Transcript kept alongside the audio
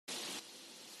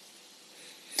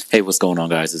Hey, what's going on,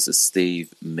 guys? This is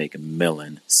Steve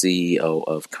McMillan, CEO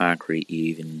of Concrete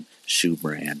Even Shoe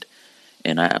Brand.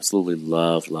 And I absolutely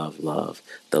love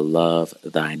the Love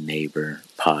Thy Neighbor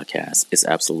podcast. It's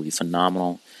absolutely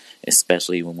phenomenal,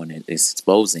 especially when it is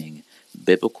exposing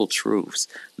biblical truths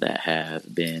that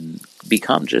have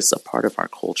become just a part of our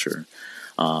culture.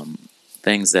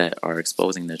 Things that are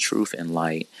exposing the truth and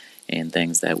light, and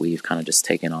things that we've kind of just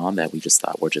taken on that we just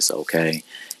thought were just okay,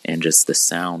 and just the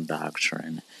sound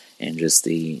doctrine and just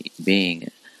the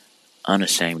being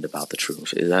unashamed about the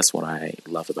truth. That's what I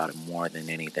love about it more than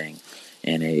anything.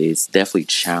 And it's definitely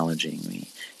challenging me.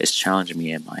 It's challenging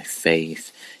me in my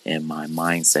faith, in my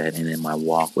mindset, and in my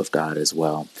walk with God as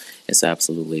well. It's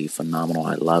absolutely phenomenal.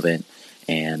 I love it.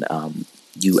 And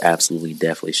you absolutely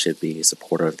definitely should be a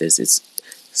supporter of this. It's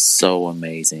so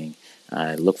amazing.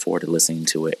 I look forward to listening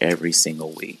to it every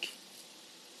single week.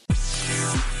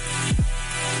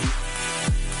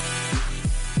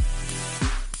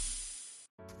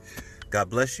 God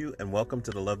bless you and welcome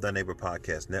to the Love Thy Neighbor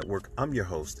Podcast Network. I'm your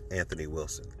host, Anthony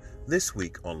Wilson. This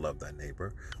week on Love Thy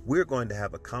Neighbor, we're going to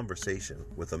have a conversation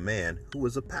with a man who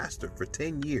was a pastor for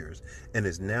 10 years and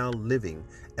is now living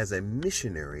as a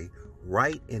missionary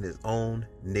right in his own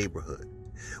neighborhood.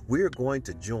 We're going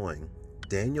to join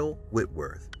Daniel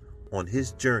Whitworth on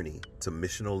his journey to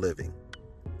missional living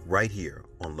right here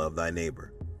on Love Thy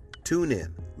Neighbor. Tune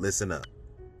in, listen up.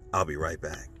 I'll be right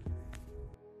back.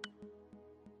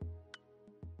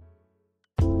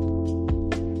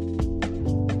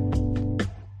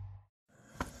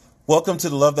 Welcome to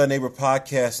the Love Thy Neighbor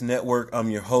Podcast Network. I'm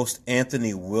your host,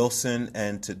 Anthony Wilson,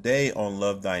 and today on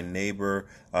Love Thy Neighbor,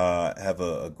 I have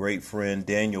a great friend,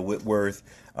 Daniel Whitworth,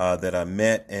 that I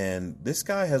met, and this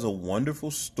guy has a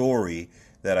wonderful story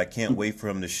that I can't wait for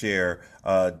him to share.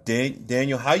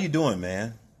 Daniel, how you doing,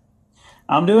 man?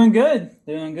 I'm doing good.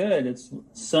 It's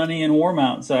sunny and warm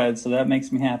outside, so that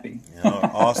makes me happy.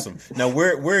 Awesome. Now,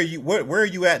 where are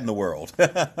you at in the world?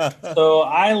 So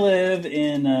I live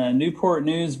in Newport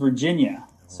News, Virginia.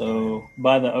 So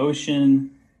by the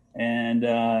ocean, and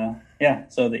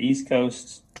so the East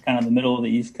Coast, kind of the middle of the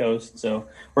East Coast. So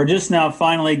we're just now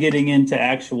finally getting into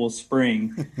actual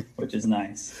spring, which is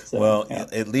nice. So,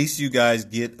 at least you guys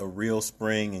get a real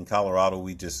spring. In Colorado,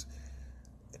 we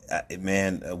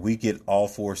get all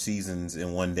four seasons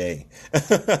in one day.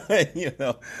 We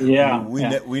never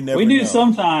do know.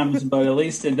 sometimes, but at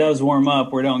least it does warm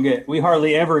up. We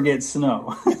hardly ever get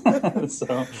snow.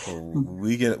 So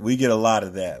we get a lot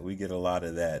of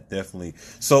that. Definitely.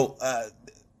 So,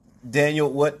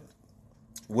 Daniel, what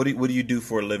do you do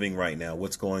for a living right now?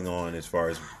 What's going on as far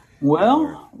as?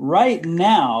 Well, right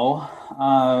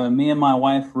now, me and my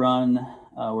wife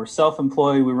we're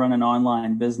self-employed. We run an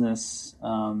online business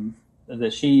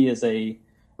that she is a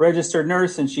registered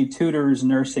nurse and she tutors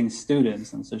nursing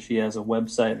students. And so she has a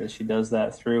website that she does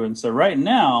that through. And so right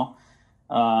now,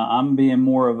 I'm being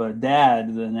more of a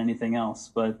dad than anything else.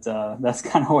 But that's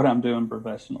kind of what I'm doing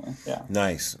professionally. Yeah.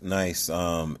 Nice.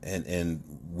 And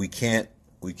we can't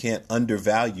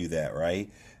undervalue that, right?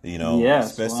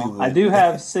 Yes, I do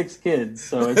have 6 kids,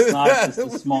 so it's not just a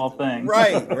small thing.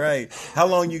 Right. How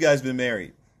long you guys been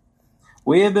married?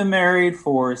 We have been married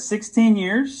for 16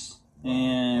 years,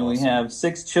 and awesome. We have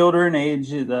 6 children.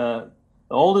 The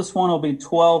oldest one will be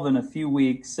 12 in a few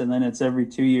weeks, and then it's every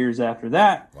 2 years after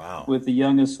that. Wow. With the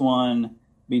youngest one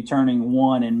be turning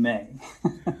 1 in May.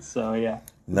 So, yeah.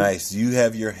 Nice. You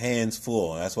have your hands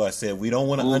full. That's why I said we don't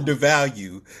want to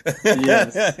undervalue,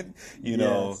 yes.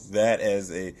 That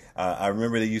as I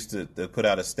remember they used to put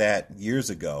out a stat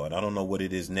years ago, and I don't know what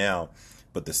it is now,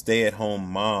 but the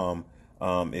stay-at-home mom,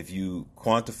 if you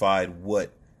quantified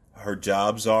what her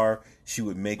jobs are, she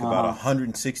would make about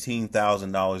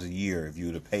 $116,000 a year if you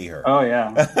were to pay her. Oh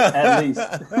yeah, at least.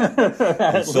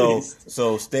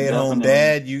 So stay-at-home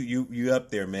dad, you up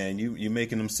there, man. You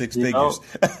making them 6 figures.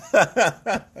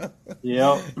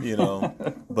 Yep.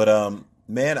 But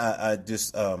man, I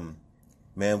just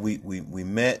we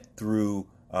met through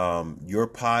your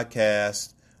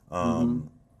podcast,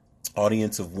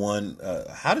 Audience of One.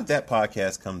 How did that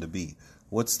podcast come to be?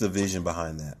 What's the vision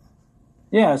behind that?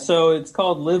 Yeah, so it's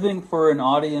called Living for an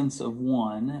Audience of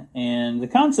One. And the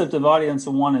concept of Audience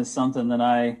of One is something that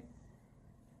I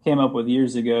came up with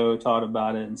years ago, taught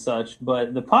about it and such.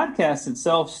 But the podcast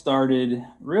itself started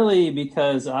really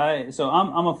because I'm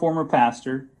a former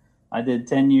pastor. I did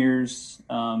 10 years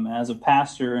as a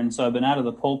pastor. And so I've been out of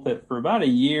the pulpit for about a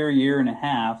year and a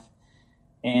half.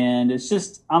 And it's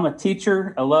just, I'm a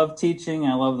teacher. I love teaching.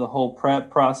 I love the whole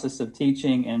prep process of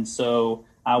teaching. And so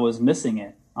I was missing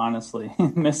it. Honestly,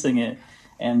 missing it.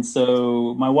 And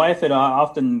so my wife had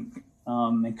often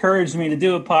encouraged me to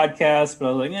do a podcast, but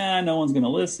I was like, no one's going to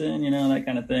listen, that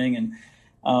kind of thing.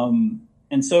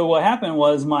 And so what happened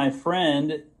was a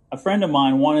friend of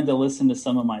mine wanted to listen to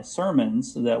some of my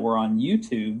sermons that were on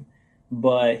YouTube,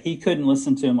 but he couldn't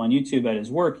listen to them on YouTube at his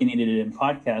work. He needed it in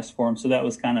podcast form. So that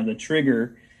was kind of the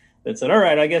trigger that said, all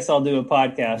right, I guess I'll do a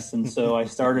podcast. And so I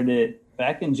started it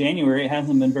back in January. It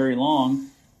hasn't been very long.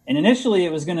 And initially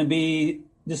it was going to be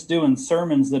just doing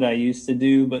sermons that I used to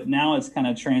do, but now it's kind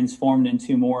of transformed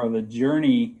into more of a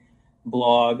journey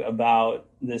blog about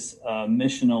this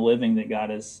missional living that God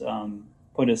has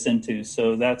put us into.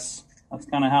 So that's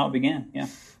kind of how it began. Yeah.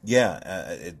 Yeah.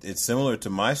 It's similar to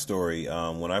my story.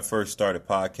 When I first started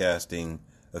podcasting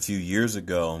a few years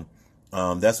ago,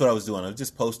 that's what I was doing. I was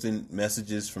just posting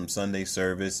messages from Sunday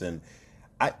service. And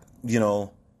I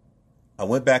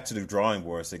went back to the drawing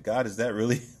board and said, God, is that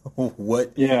really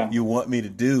what you want me to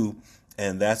do?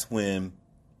 And that's when,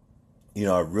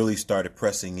 I really started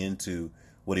pressing into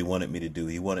what he wanted me to do.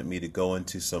 He wanted me to go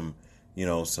into some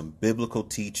biblical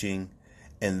teaching,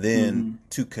 and then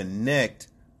to connect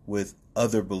with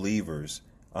other believers,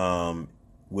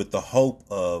 with the hope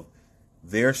of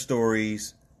their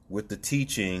stories, with the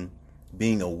teaching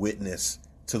being a witness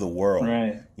to the world.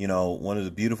 Right. One of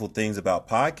the beautiful things about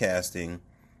podcasting,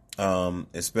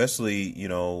 especially,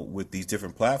 with these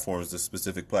different platforms, the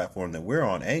specific platform that we're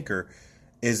on, Anchor,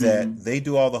 is that they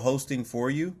do all the hosting for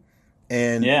you,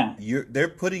 and they're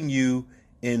putting you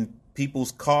in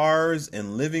people's cars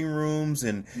and living rooms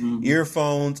and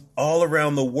earphones all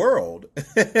around the world.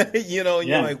 You're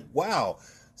like, wow.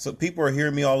 So people are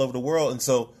hearing me all over the world. And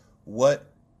so what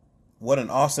an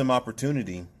awesome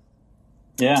opportunity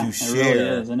to share. It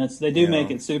really is. And they do make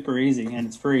it super easy, and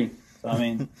it's free. So,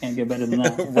 can't get better than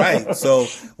that. Right. So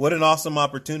what an awesome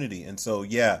opportunity. And so,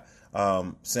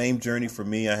 same journey for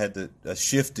me. I had to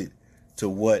shift it to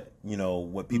what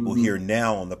people hear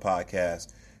now on the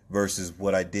podcast versus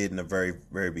what I did in the very,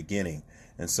 very beginning.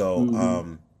 And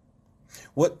so,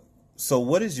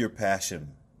 what is your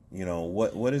passion?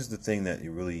 What is the thing that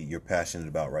you're passionate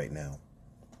about right now?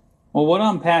 Well, what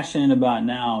I'm passionate about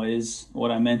now is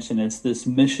what I mentioned. It's this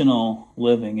missional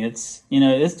living. It's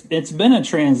been a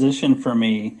transition for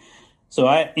me. So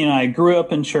I grew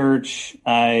up in church.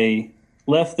 I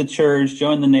left the church,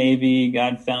 joined the Navy.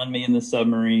 God found me in the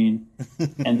submarine,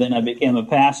 and then I became a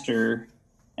pastor.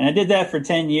 And I did that for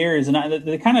 10 years. And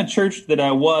the kind of church that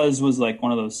I was like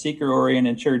one of those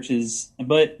seeker-oriented churches.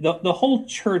 But the whole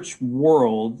church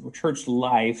world, church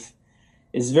life,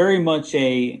 is very much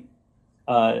a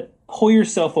pull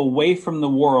yourself away from the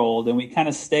world, and we kind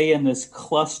of stay in this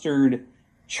clustered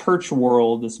church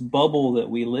world, this bubble that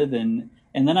we live in.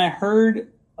 And then I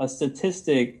heard a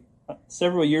statistic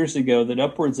several years ago that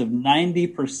upwards of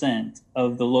 90%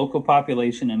 of the local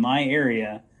population in my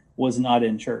area was not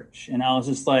in church. And I was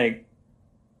just like,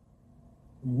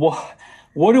 what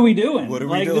are we doing?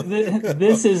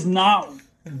 This is not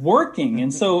working.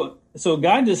 And so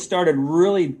God just started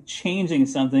really changing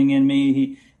something in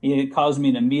me. He caused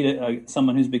me to meet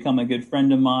someone who's become a good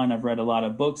friend of mine. I've read a lot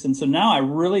of books. And so now I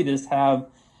really just have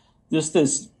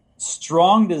this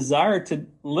strong desire to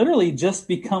literally just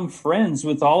become friends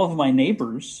with all of my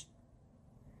neighbors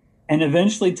and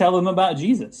eventually tell them about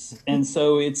Jesus. And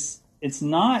so it's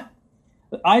not,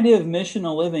 the idea of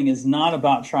missional living is not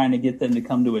about trying to get them to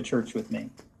come to a church with me.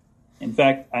 In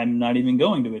fact, I'm not even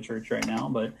going to a church right now,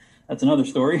 but that's another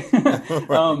story.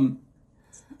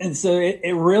 And so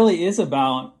it really is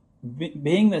about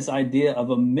being this idea of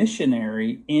a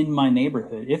missionary in my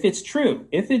neighborhood. If it's true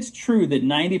that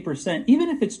 90%, even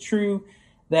if it's true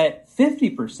that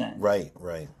 50% right.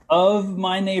 of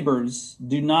my neighbors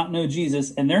do not know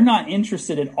Jesus and they're not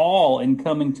interested at all in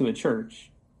coming to a church,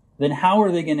 then how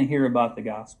are they going to hear about the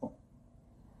gospel?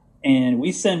 And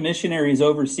we send missionaries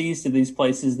overseas to these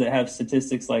places that have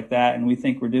statistics like that, and we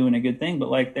think we're doing a good thing, but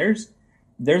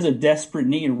there's a desperate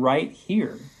need right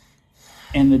here.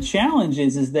 And the challenge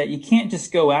is that you can't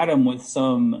just go at them with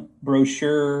some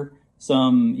brochure,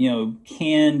 some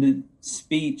canned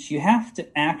speech. You have to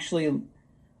actually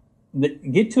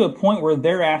get to a point where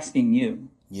they're asking you.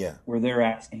 Yeah. Where they're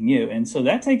asking you. And so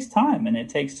that takes time, and it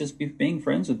takes just being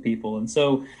friends with people. And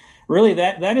so really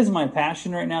that is my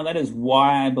passion right now. That is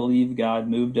why I believe God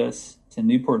moved us to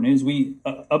Newport News. We,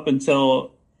 up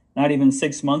until not even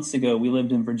 6 months ago, we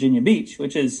lived in Virginia Beach,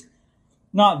 which is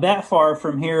not that far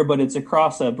from here, but it's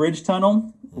across a bridge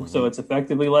tunnel. So it's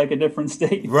effectively like a different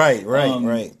state. Right.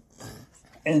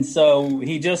 And so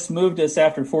he just moved us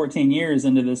after 14 years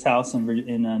into this house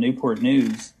in Newport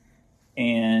News.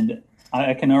 And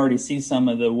I can already see some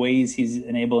of the ways he's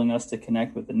enabling us to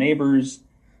connect with the neighbors.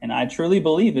 And I truly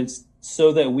believe it's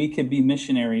so that we could be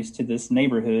missionaries to this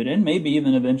neighborhood and maybe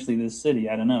even eventually this city.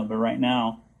 I don't know, but right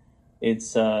now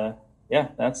it's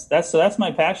that's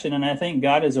my passion, and I think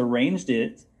God has arranged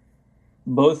it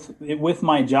both with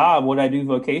my job, what I do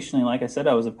vocationally. Like I said,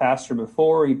 I was a pastor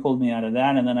before. He pulled me out of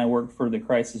that, and then I worked for the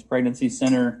Crisis Pregnancy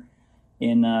Center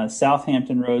in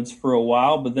Southampton Roads for a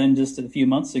while. But then just a few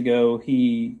months ago,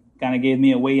 he kind of gave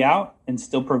me a way out and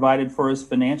still provided for us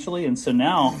financially. And so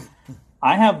now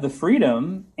I have the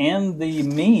freedom and the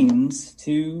means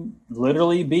to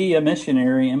literally be a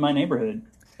missionary in my neighborhood.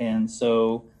 And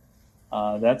so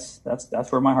that's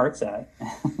where my heart's at.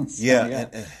 So, yeah.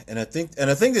 And I think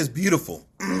it's beautiful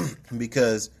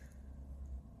because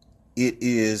it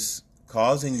is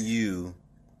causing you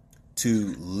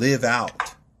to live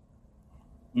out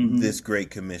this Great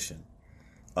Commission.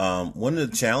 One of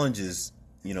the challenges,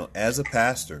 as a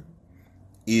pastor,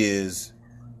 is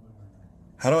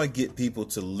how do I get people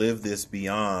to live this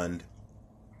beyond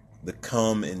the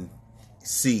come and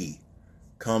see,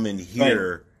 come and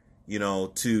hear,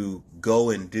 to go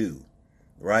and do,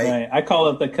 right? I call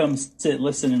it the come, sit,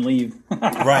 listen, and leave.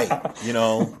 Right.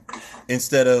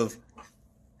 Instead of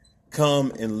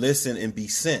come and listen and be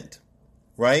sent,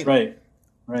 right?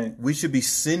 Right. We should be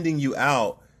sending you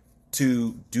out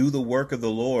to do the work of the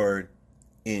Lord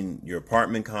in your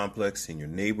apartment complex, in your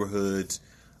neighborhoods,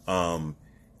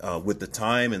 with the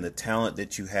time and the talent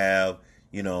that you have,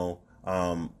 the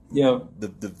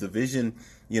vision,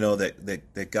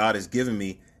 that God has given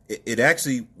me. It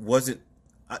actually wasn't.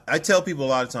 I tell people a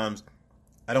lot of times,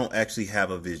 I don't actually have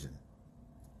a vision.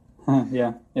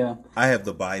 Yeah. I have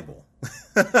the Bible,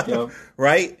 Yep.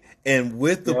 right? And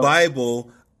with the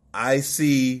Bible, I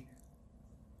see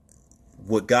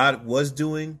what God was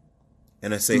doing,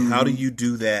 and I say, how do you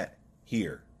do that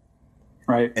here?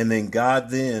 Right. And then God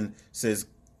then says,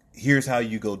 here's how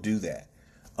you go do that.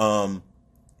 And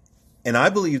I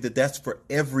believe that that's for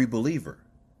every believer.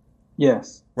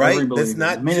 Yes. Right? Every believer. That's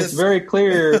not it's very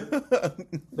clear.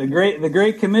 The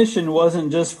Great Commission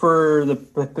wasn't just for the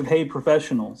paid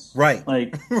professionals. Right.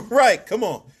 Like, right. Come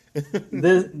on.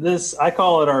 this I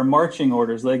call it our marching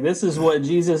orders. Like, this is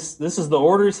the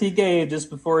orders he gave just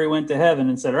before he went to heaven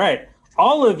and said, all right,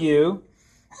 all of you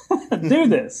do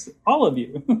this, all of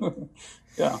you.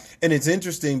 Yeah. And it's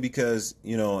interesting because,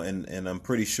 and I'm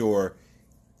pretty sure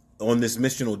on this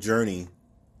missional journey,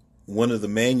 one of the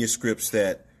manuscripts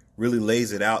that really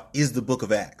lays it out is the book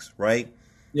of Acts, right?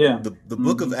 Yeah. The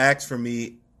book of Acts for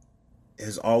me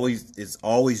is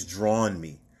always drawn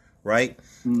me, right?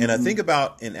 And I think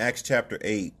about in Acts chapter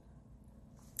 8,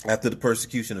 after the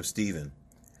persecution of Stephen,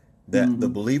 that the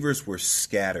believers were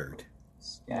scattered.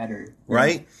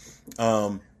 Right?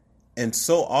 And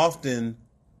so often,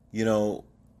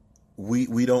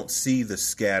 we don't see the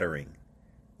scattering,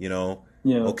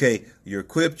 Okay, you're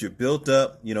equipped, you're built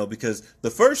up, because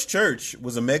the first church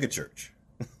was a mega church.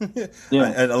 And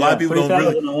a lot of people don't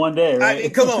really. In one day,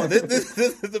 right? Come on,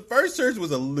 the first church was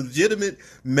a legitimate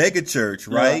mega church,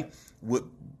 right?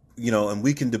 And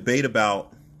we can debate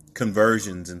about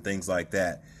conversions and things like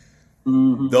that.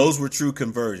 Those were true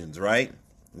conversions, right?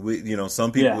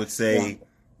 Some people would say,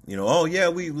 oh yeah,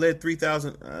 we led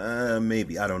 3,000.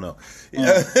 Maybe, I don't know.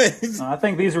 Yeah. I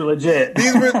think these were legit.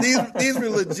 these were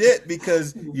legit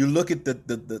because you look at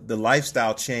the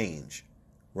lifestyle change,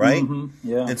 right?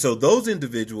 Yeah. And so those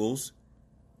individuals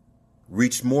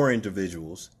reached more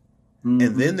individuals,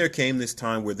 and then there came this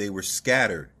time where they were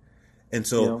scattered. And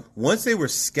so once they were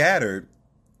scattered,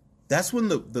 that's when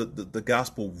the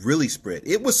gospel really spread.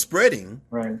 It was spreading,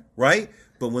 right?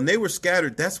 But when they were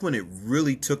scattered, that's when it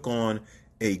really took on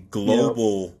a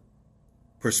global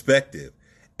perspective.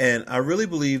 And I really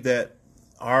believe that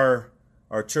our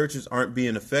churches aren't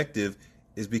being effective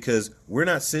is because we're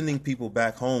not sending people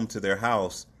back home to their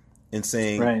house and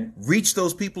saying, reach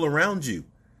those people around you,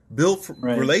 build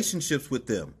relationships with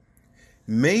them.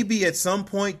 Maybe at some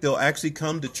point they'll actually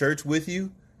come to church with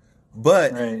you,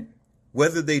 but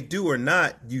whether they do or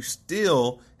not, you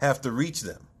still have to reach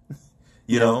them,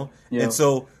 you know? And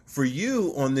so for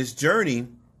you on this journey,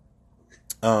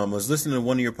 I was listening to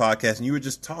one of your podcasts and you were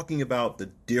just talking about the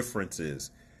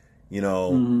differences,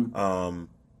 and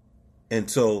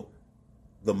so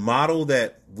the model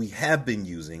that we have been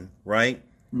using,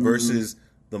 versus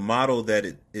the model that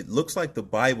it looks like the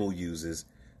Bible uses,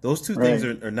 those two things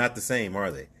are not the same, are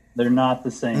they? They're not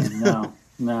the same.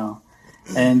 No.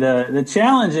 And the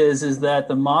challenge is that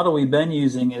the model we've been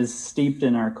using is steeped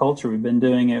in our culture. We've been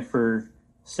doing it for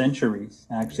centuries,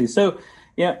 actually. So,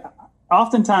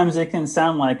 oftentimes it can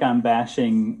sound like I'm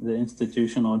bashing the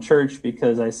institutional church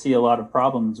because I see a lot of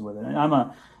problems with it.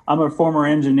 I'm I'm a former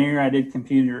engineer. I did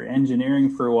computer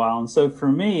engineering for a while. And so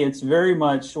for me, it's very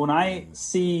much when I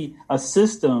see a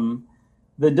system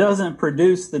that doesn't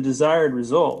produce the desired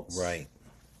results, Right.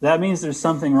 that means there's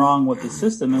something wrong with the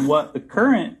system. And what the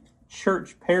current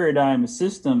church paradigm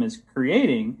system is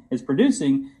producing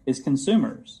is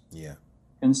consumers. Yeah.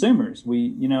 Consumers.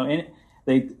 And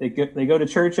they go to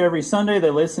church every Sunday. They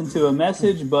listen to a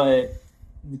message, but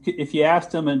if you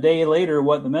asked them a day later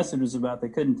what the message was about, they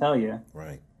couldn't tell you.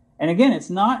 Right. And again, it's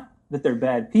not that they're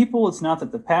bad people. It's not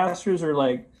that the pastors are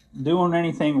like doing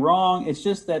anything wrong. It's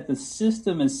just that the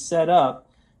system is set up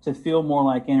to feel more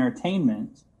like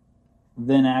entertainment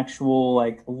than actual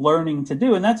like learning to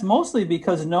do. And that's mostly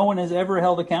because no one is ever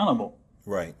held accountable.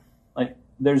 Right. Like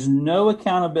there's no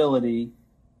accountability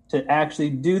to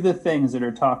actually do the things that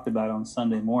are talked about on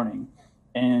Sunday morning.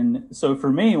 And so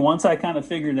for me, once I kind of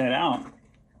figured that out,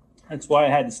 that's why I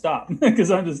had to stop,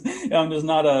 because I'm just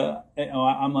not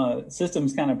I'm a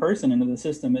systems kind of person, and if the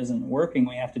system isn't working,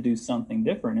 we have to do something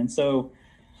different. And so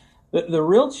the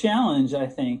real challenge, I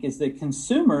think, is that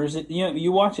consumers,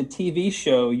 you watch a TV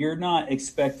show, you're not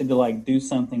expected to like do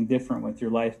something different with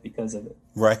your life because of it.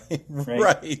 Right.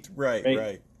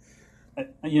 Right.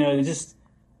 Just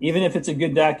even if it's a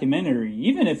good documentary,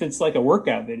 even if it's like a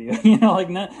workout video, like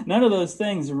none of those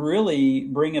things really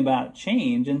bring about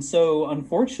change. And so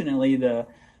unfortunately, the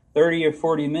 30 or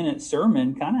 40-minute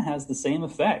sermon kind of has the same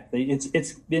effect.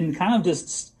 It's been kind of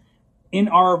just in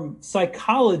our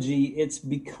psychology, it's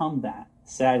become that,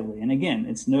 sadly. And again,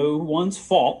 it's no one's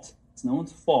fault.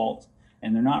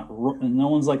 And no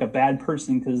one's like a bad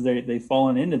person because they've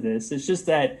fallen into this. It's just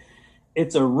that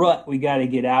it's a rut we got to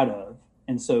get out of.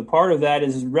 And so part of that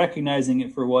is recognizing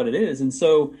it for what it is. And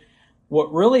so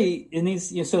what really in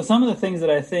these, so some of the things that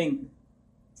I think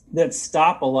that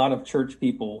stop a lot of church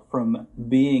people from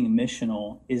being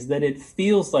missional is that it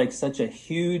feels like such a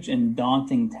huge and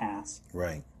daunting task.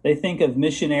 Right. They think of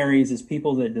missionaries as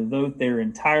people that devote their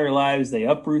entire lives. They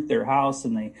uproot their house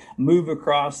and they move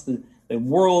across the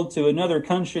world to another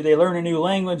country. They learn a new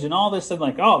language and all this. And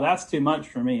like, oh, that's too much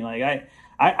for me. Like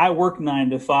I work 9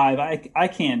 to 5. I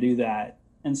can't do that.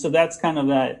 And so that's kind of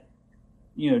that,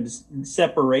 just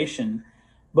separation.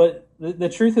 But the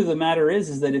truth of the matter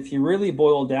is that if you really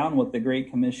boil down what the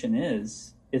Great Commission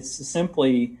is, it's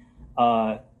simply,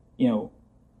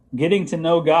 getting to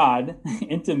know God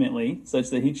intimately such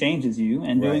that he changes you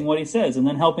and doing what he says, and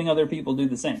then helping other people do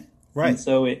the same. Right. And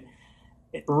so it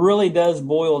really does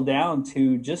boil down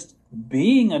to just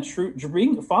being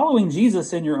following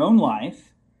Jesus in your own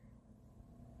life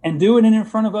and doing it in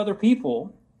front of other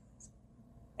people.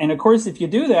 And of course, if you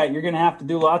do that, you're going to have to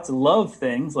do lots of love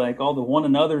things, like all the one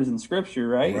another's in Scripture,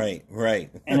 right? Right.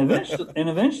 And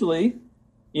eventually,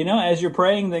 as you're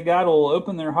praying that God will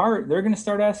open their heart, they're going to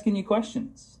start asking you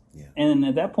questions. Yeah. And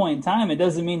at that point in time, it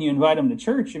doesn't mean you invite them to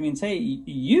church. It means, hey,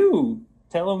 you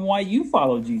tell them why you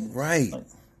follow Jesus. Right.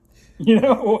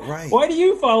 Right. Why do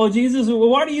you follow Jesus?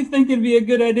 Why do you think it'd be a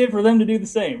good idea for them to do the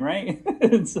same, right?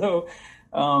 And so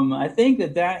I think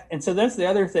and so that's the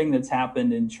other thing that's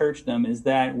happened in churchdom is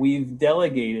that we've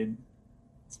delegated,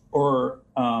 or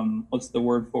what's the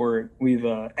word for it? We've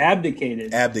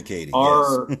abdicated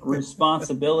our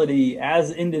responsibility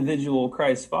as individual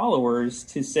Christ followers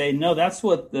to say, no, that's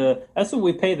what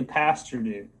we pay the pastor to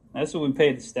do. That's what we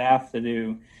pay the staff to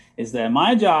do, is that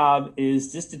my job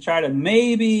is just to try to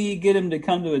maybe get them to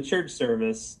come to a church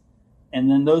service,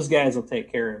 and then those guys will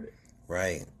take care of it.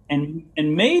 Right. And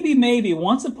maybe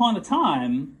once upon a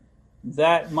time,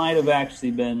 that might have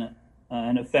actually been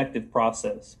an effective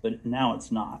process, but now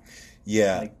it's not.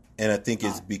 Yeah, and I think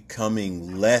it's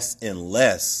becoming less and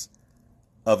less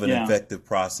of an effective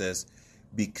process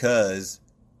because,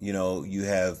 you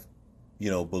have,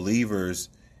 believers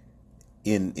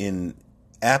in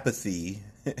apathy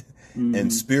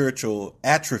and spiritual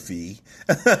atrophy.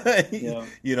 They're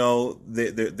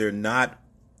not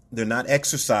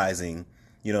exercising.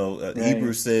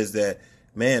 Hebrews says that,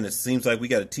 man, it seems like we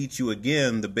got to teach you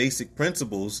again the basic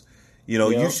principles.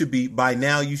 You should be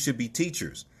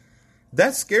teachers.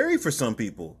 That's scary for some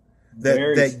people.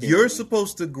 That you're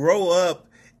supposed to grow up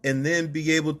and then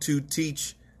be able to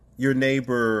teach your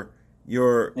neighbor,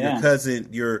 your cousin,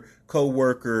 your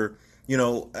coworker.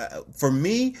 For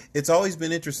me, it's always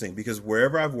been interesting because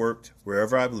wherever I've worked,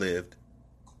 wherever I've lived,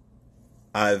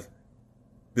 I've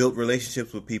built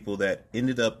relationships with people that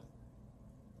ended up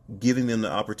giving them the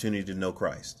opportunity to know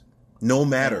Christ, no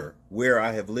matter where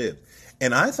I have lived.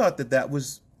 And I thought that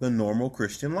was the normal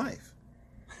Christian life.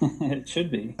 It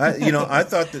should be. I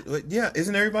thought that,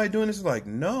 isn't everybody doing this? Like,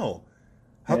 no.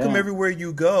 How come everywhere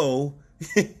you go,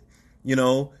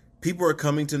 people are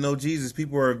coming to know Jesus.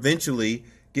 People are eventually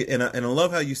And I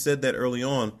love how you said that early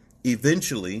on.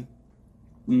 Eventually,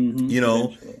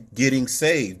 Eventually. getting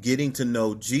saved, getting to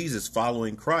know Jesus,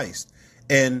 following Christ.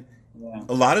 And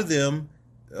a lot of them,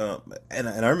 and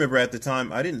I remember at the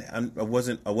time, I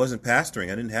wasn't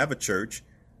pastoring. I didn't have a church,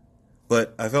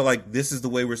 but I felt like this is the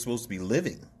way we're supposed to be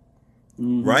living.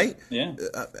 Right? Yeah.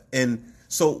 And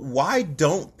so why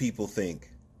don't people think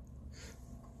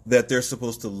that they're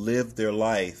supposed to live their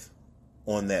life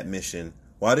on that mission?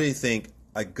 Why do they think,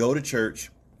 I go to church,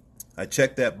 I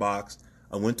check that box,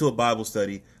 I went to a Bible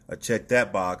study, I checked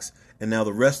that box, and now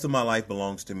the rest of my life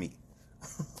belongs to me?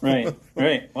 Right.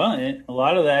 Well, a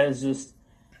lot of that is just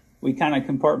we kind of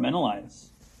compartmentalize,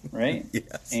 right?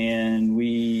 Yes. And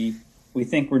we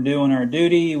think we're doing our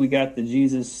duty. We got the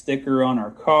Jesus sticker on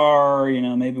our car.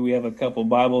 Maybe we have a couple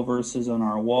Bible verses on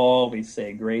our wall. We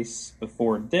say grace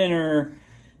before dinner,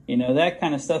 that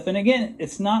kind of stuff. And again,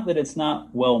 it's not that it's not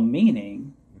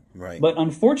well-meaning. Right. But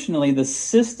unfortunately, the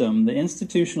system, the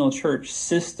institutional church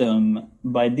system,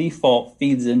 by default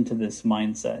feeds into this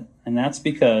mindset. And that's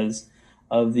because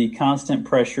of the constant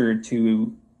pressure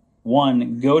to,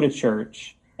 one, go to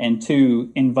church, and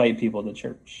two, invite people to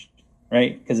church,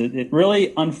 right? Because it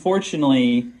really,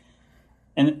 unfortunately,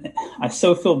 and I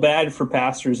so feel bad for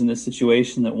pastors in this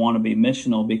situation that want to be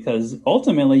missional, because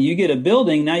ultimately you get a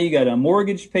building, now you got a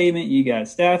mortgage payment, you got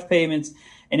staff payments,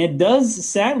 and it does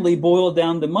sadly boil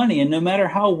down to money. And no matter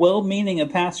how well-meaning a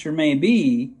pastor may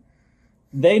be,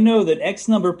 they know that X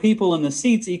number of people in the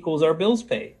seats equals our bills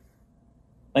paid.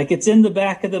 Like, it's in the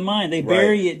back of the mind. They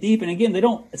bury it deep. And again,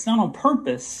 it's not on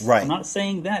purpose. Right. I'm not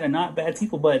saying that, and not bad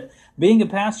people, but being a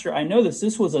pastor, I know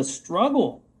this was a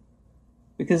struggle.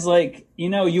 Because,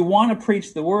 you want to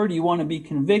preach the word, you want to be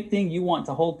convicting, you want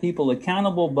to hold people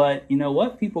accountable, but you know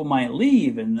what? People might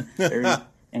leave, and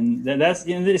that's,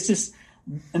 it's just,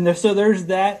 so there's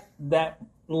that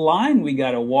line we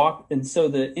got to walk. And so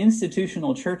the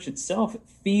institutional church itself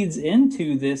feeds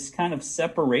into this kind of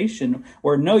separation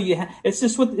where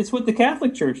it's what the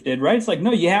Catholic Church did, right? It's like,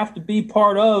 no, you have to be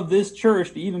part of this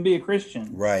church to even be a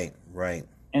Christian. Right.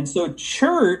 And so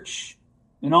church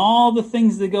and all the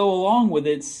things that go along with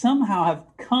it somehow have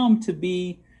come to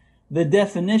be the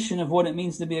definition of what it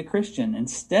means to be a Christian,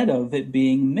 instead of it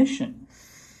being mission.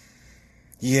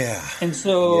 Yeah. And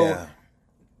so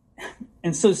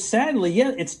sadly,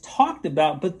 it's talked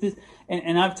about, but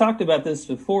and I've talked about this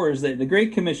before, is that the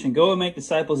Great Commission, go and make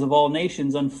disciples of all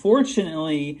nations,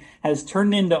 unfortunately has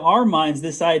turned into our minds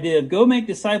this idea of go make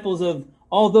disciples of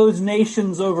all those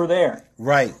nations over there.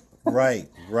 Right.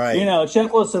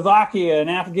 Czechoslovakia and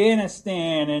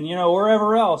Afghanistan and,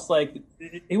 wherever else. Like,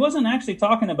 he wasn't actually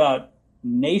talking about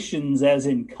nations as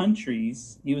in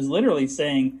countries. He was literally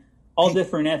saying all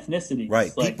different ethnicities.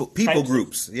 Right. Like people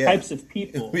groups. Types of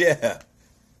people. Yeah.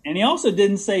 And he also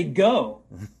didn't say go.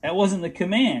 That wasn't the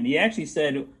command. He actually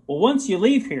said, well, once you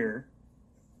leave here,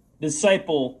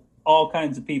 disciple all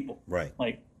kinds of people. Right.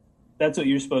 Like, that's what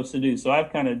you're supposed to do. So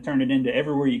I've kind of turned it into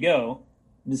everywhere you go,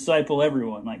 disciple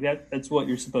everyone. Like that's what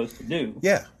you're supposed to do.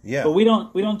 Yeah. But we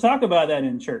don't talk about that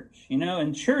in church.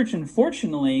 In church,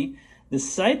 unfortunately,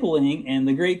 discipling and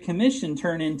the Great Commission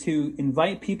turn into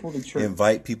invite people to church.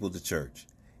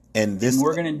 And this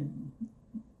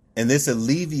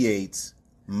alleviates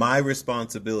my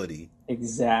responsibility.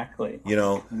 Exactly.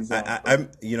 I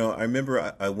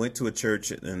remember I went to a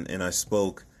church and I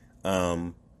spoke,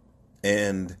 and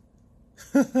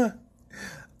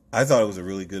I thought it was a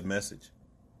really good message.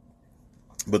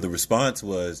 But the response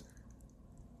was,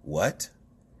 what?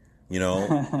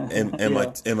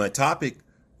 And my topic,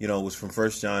 was from 1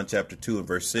 John chapter 2 and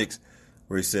verse 6,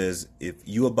 where he says, if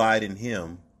you abide in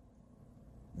him,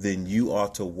 then you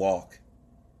ought to walk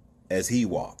as he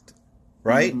walked.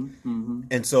 Right? Mm-hmm.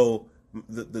 And so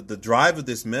the drive of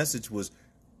this message was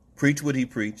preach what he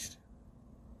preached,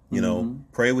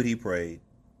 pray what he prayed,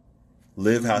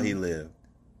 live how he lived,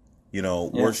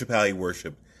 worship how he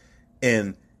worshiped,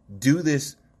 and do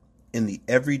this in the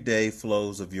everyday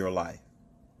flows of your life.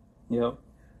 Yep.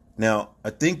 Now,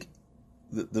 I think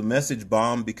the message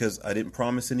bombed because I didn't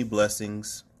promise any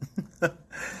blessings.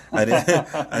 I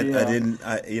didn't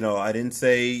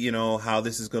say, how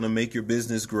this is going to make your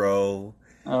business grow.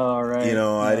 All right.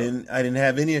 I didn't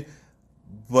have any,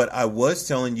 but I was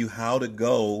telling you how to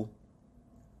go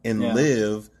and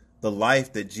live the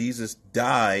life that Jesus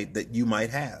died that you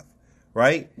might have.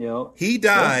 Right? Yep. He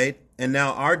died, and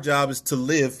now our job is to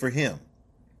live for him.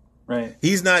 Right.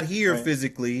 He's not here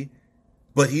physically,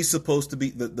 but he's supposed to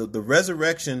be, the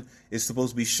resurrection is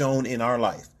supposed to be shown in our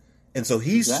life. And so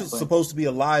he's supposed to be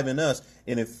alive in us.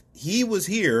 And if he was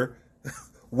here,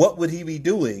 what would he be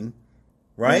doing?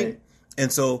 Right?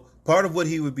 And so part of what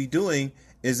he would be doing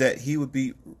is that he would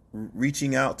be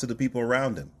reaching out to the people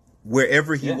around him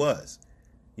wherever he was.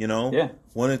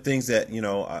 One of the things that,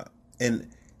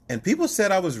 and people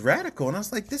said I was radical, and I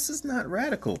was like, this is not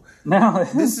radical. No,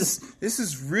 this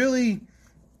is really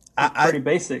pretty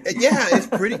basic. Yeah, it's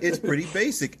pretty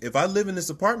basic. If I live in this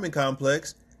apartment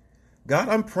complex, God,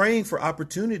 I'm praying for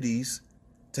opportunities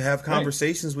to have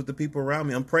conversations with the people around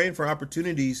me. I'm praying for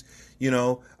opportunities,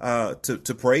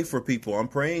 to pray for people. I'm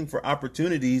praying for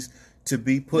opportunities to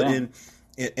be put in.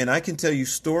 And I can tell you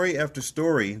story after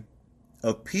story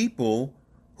of people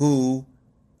who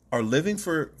are living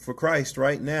for Christ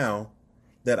right now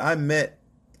that I met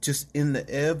just in the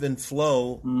ebb and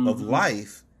flow of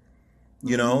life,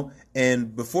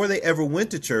 and before they ever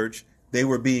went to church, they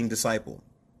were being discipled.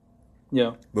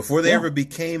 Yeah. Before they ever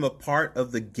became a part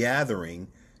of the gathering,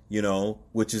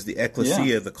 which is the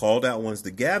ecclesia, the called out ones,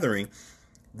 the gathering,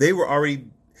 they were already,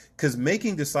 because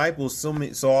making disciples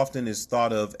so often is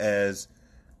thought of as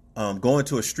going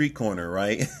to a street corner,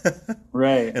 right?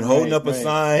 Right. And holding up a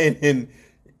sign,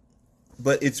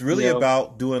 but it's really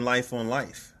about doing life on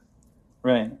life.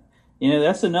 Right.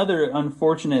 That's another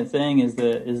unfortunate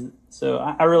thing so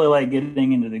I really like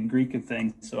getting into the Greek of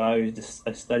things. So I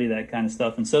study that kind of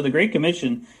stuff. And so the Great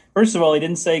Commission, first of all, he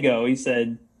didn't say go. He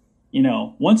said,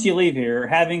 once you leave here,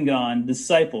 having gone,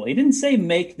 disciple. He didn't say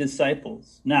make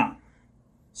disciples. Now,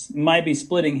 might be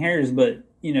splitting hairs, but,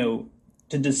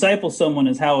 to disciple someone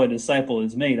is how a disciple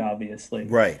is made, obviously.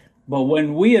 Right. But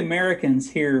when we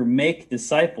Americans here make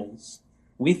disciples,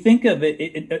 we think of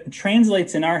it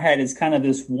translates in our head as kind of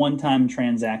this one-time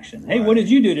transaction. Hey, what did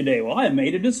you do today? Well, I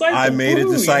made a disciple. I made a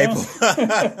disciple.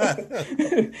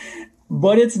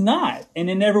 But it's not, and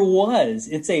it never was.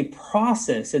 It's a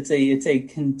process. It's a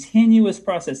continuous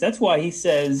process. That's why he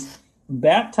says,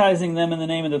 baptizing them in the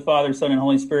name of the Father, Son, and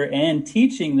Holy Spirit, and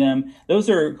teaching them. Those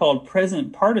are called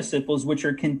present participles, which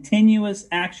are continuous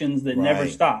actions that never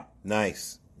stop.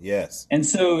 Nice. Yes. And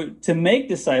so to make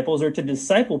disciples or to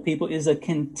disciple people is a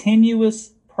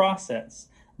continuous process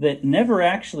that never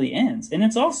actually ends.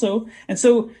 And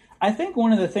so I think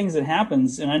one of the things that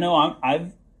happens, and I know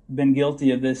I've been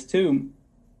guilty of this too,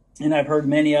 and I've heard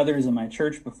many others in my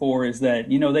church before, is that,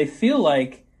 they feel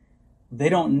like they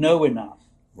don't know enough.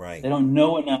 Right. They don't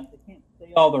know enough. They can't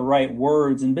say all the right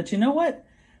words. But you know what?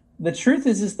 The truth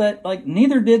is that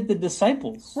neither did the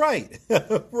disciples. Right.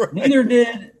 Right. Neither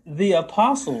did the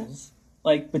apostles.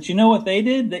 But you know what they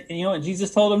did? You know what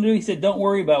Jesus told them to do? He said, don't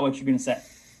worry about what you're going to say.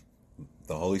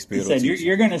 The Holy Spirit He said,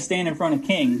 you're going to stand in front of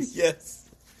kings. Yes.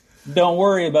 Don't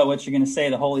worry about what you're going to say.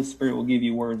 The Holy Spirit will give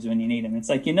you words when you need them. It's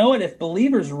you know what? If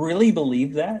believers really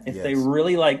believed that, if they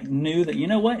really knew that, you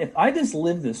know what? If I just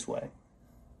live this way,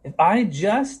 if I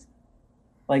just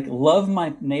love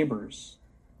my neighbors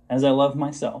as I love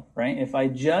myself, right? If I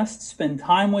just spend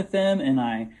time with them and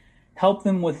I help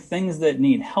them with things that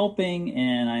need helping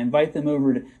and I invite them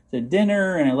over to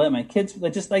dinner and I let my kids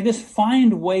just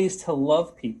find ways to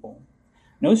love people.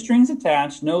 No strings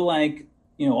attached, no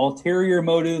ulterior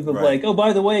motive of oh,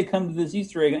 by the way, come to this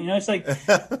Easter egg. It's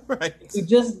right. If you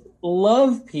just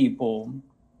love people,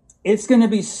 it's going to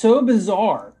be so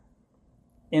bizarre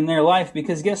in their life,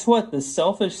 because guess what? The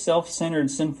selfish,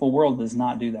 self-centered, sinful world does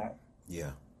not do that.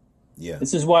 Yeah. Yeah.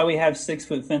 This is why we have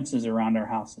 6-foot fences around our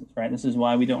houses, right? This is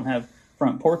why we don't have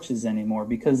front porches anymore,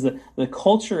 because the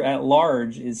culture at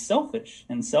large is selfish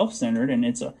and self-centered,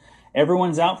 and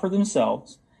everyone's out for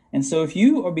themselves. And so if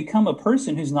you become a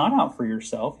person who's not out for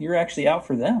yourself, you're actually out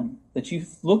for them, that you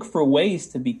look for ways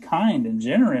to be kind and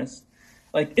generous,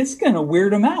 it's going to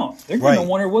weird them out. They're going to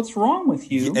wonder what's wrong with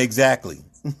you. Exactly.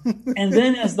 And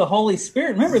then as the Holy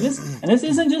Spirit, remember this, and this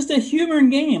isn't just a humor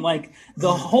game,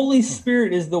 the Holy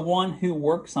Spirit is the one who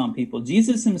works on people.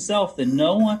 Jesus himself said,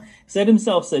 no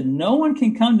one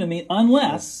can come to me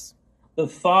unless the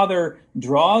Father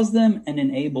draws them and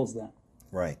enables them.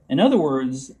 Right. In other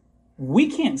words, we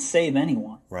can't save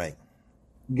anyone. Right.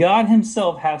 God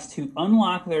himself has to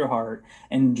unlock their heart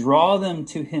and draw them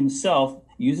to himself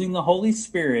using the Holy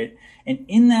Spirit. And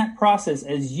in that process,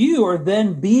 as you are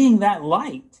then being that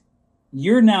light,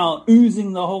 you're now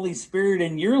oozing the Holy Spirit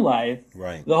in your life.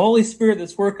 Right. The Holy Spirit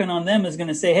that's working on them is going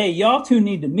to say, hey, y'all two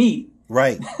need to meet.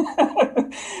 Right.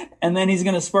 And then he's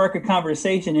going to spark a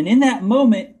conversation. And in that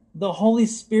moment, the Holy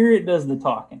Spirit does the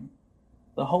talking.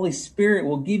 The Holy Spirit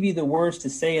will give you the words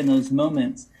to say in those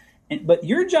moments. But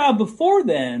your job before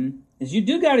then is you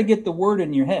do got to get the word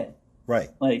in your head.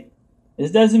 Right. This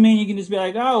doesn't mean you can just be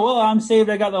oh, well, I'm saved.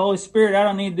 I got the Holy Spirit. I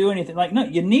don't need to do anything. No,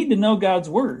 you need to know God's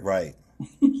word. Right.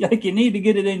 You need to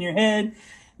get it in your head.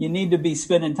 You need to be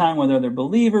spending time with other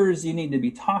believers. You need to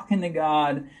be talking to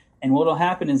God. And what will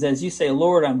happen is, as you say,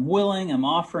 Lord, I'm willing, I'm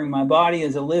offering my body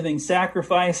as a living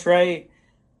sacrifice, right?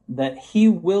 That he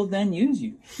will then use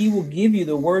you. He will give you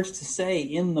the words to say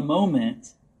in the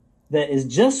moment that is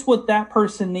just what that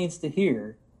person needs to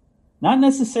hear. Not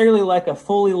necessarily like a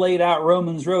fully laid out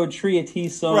Romans Road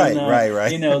treatise on,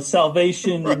 right.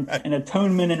 salvation Right. and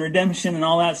atonement and redemption and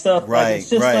all that stuff. Right, Like, it's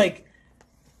just right. like,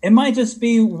 it might just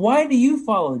be, why do you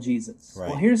follow Jesus? Right.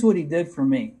 Well, here's what he did for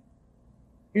me.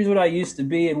 Here's what I used to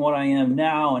be and what I am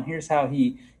now, and here's how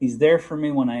he's there for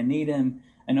me when I need him.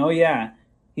 And oh yeah,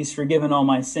 he's forgiven all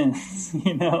my sins,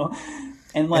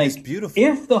 And like, it's beautiful.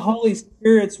 if the Holy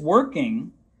Spirit's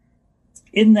working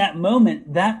in that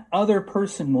moment, that other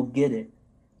person will get it.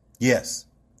 Yes.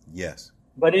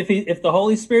 But if the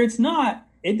Holy Spirit's not,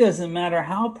 it doesn't matter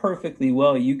how perfectly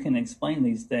well you can explain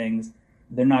these things,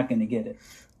 they're not going to get it.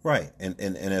 Right. And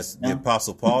as the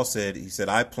Apostle Paul said, he said,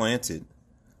 I planted,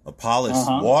 Apollos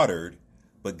watered,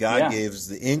 but God gives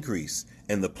the increase.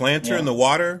 And the planter and the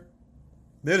water,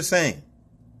 they're the same.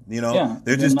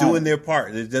 They're just doing their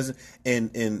part. It doesn't,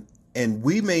 and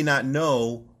we may not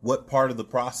know what part of the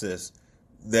process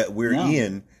that we're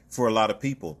in for a lot of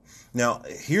people. Now,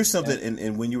 here's something,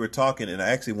 and when you were talking, and I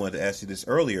actually wanted to ask you this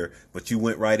earlier, but you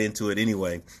went right into it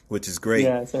anyway, which is great.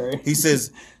 Yeah, sorry. He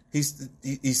says, he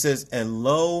says, and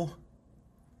lo,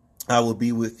 I will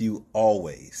be with you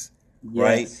always. Yes.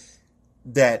 Right?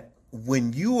 That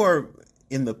when you are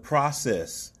in the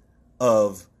process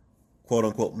of, quote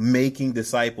unquote, making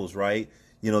disciples, right?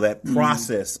 That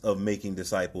process of making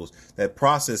disciples, that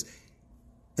process,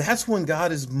 that's when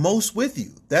God is most with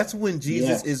you. That's when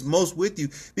Jesus is most with you.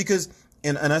 Because,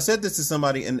 and I said this to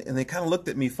somebody, and they kind of looked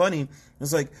at me funny.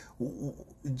 It's like,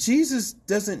 Jesus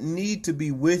doesn't need to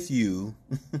be with you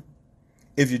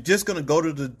if you're just going to go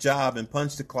to the job and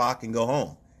punch the clock and go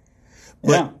home.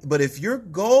 But if your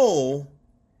goal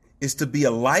is to be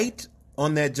a light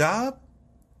on that job,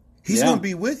 he's going to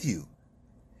be with you.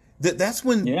 That's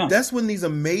when these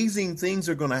amazing things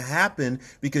are going to happen,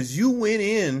 because you went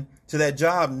in to that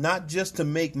job not just to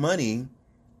make money,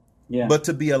 but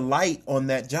to be a light on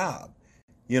that job.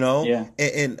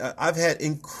 And I've had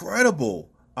incredible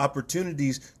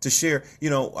opportunities to share.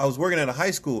 I was working at a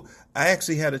high school. I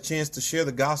actually had a chance to share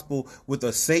the gospel with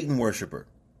a Satan worshiper.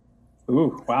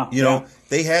 Ooh, wow.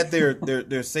 They had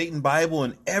their Satan Bible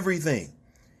and everything.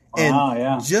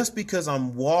 And just because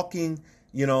I'm walking,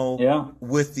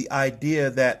 with the idea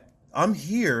that I'm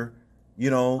here,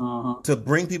 to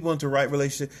bring people into right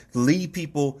relationship, lead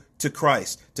people to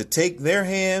Christ, to take their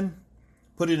hand,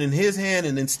 put it in his hand,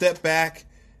 and then step back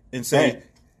and say,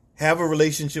 have a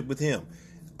relationship with him.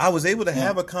 I was able to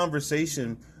have a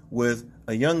conversation with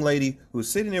a young lady who was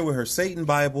sitting there with her Satan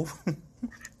Bible.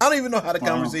 I don't even know how the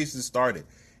conversation started,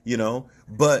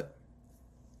 but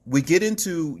we get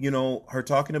into, her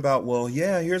talking about, well,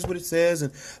 here's what it says.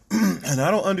 And, and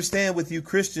I don't understand with you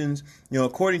Christians,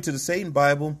 according to the Satan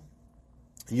Bible,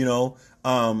 you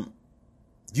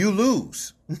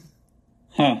lose.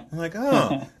 I'm like,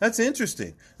 that's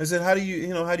interesting. I said, how do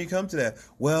you come to that?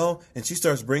 Well, and she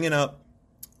starts bringing up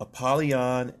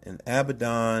Apollyon and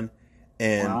Abaddon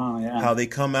and how they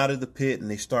come out of the pit and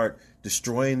they start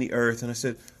destroying the earth. And I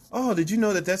said, oh, did you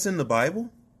know that that's in the Bible?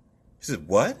 She said,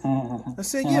 what? I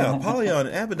said, yeah, Apollyon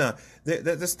and Abaddon.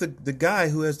 That's the guy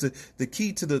who has the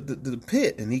key to the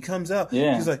pit, and he comes out.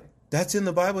 Yeah. She's like, that's in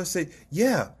the Bible? I said,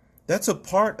 yeah, that's a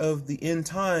part of the end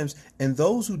times. And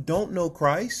those who don't know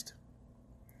Christ,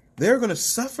 they're going to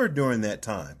suffer during that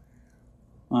time.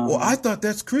 Well, I thought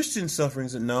that's Christian suffering. I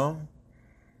said, no.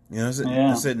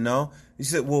 I said, no. He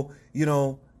said, well,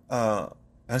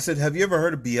 I said, have you ever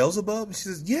heard of Beelzebub? She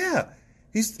says, yeah.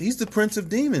 He's the prince of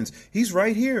demons. He's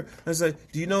right here. I was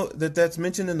like, do you know that that's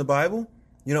mentioned in the Bible?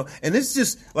 And it's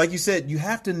just, like you said, you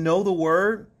have to know the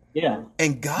word. Yeah.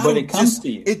 And God, but it comes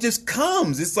to you. It just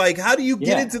comes. It's like, how do you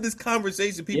get into this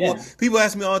conversation? People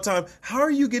ask me all the time, how are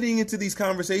you getting into these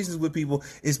conversations with people?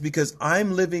 It's because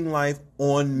I'm living life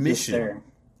on mission.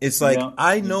 It's like,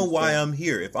 I know why I'm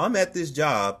here. If I'm at this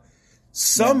job,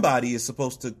 somebody is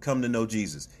supposed to come to know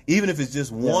Jesus. Even if it's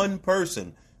just one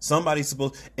person. Somebody's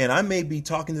supposed, and I may be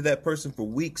talking to that person for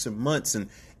weeks or months.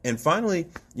 And finally,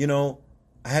 I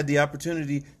had the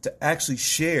opportunity to actually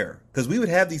share, because we would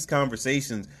have these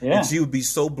conversations and she would be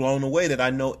so blown away that I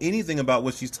know anything about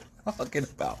what she's talking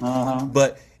about.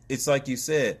 But it's like you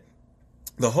said,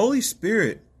 the Holy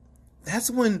Spirit,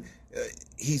 that's when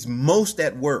he's most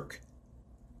at work,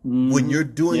 when you're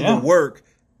doing the work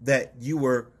that you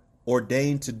were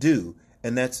ordained to do.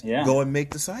 And that's go and make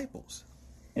disciples.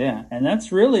 Yeah, and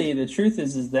that's really, the truth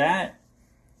is that,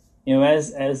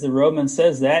 as the Roman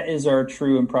says, that is our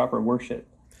true and proper worship.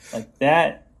 Like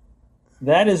that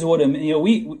that is what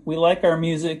we like our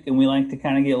music, and we like to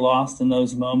kind of get lost in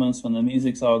those moments when the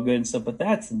music's all good and stuff. But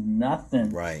that's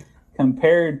nothing Right.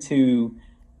 compared to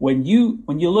when you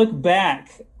look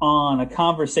back on a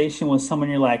conversation with someone.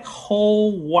 You're like, oh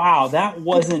wow, that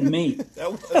wasn't me.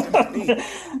 That wasn't me.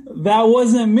 That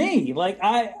wasn't me. Like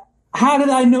how did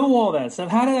I know all that stuff?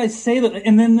 How did I say that?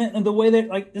 And then the way that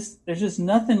like this, there's just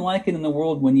nothing like it in the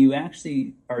world when you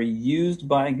actually are used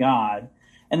by God.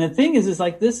 And the thing is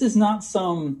like, this is not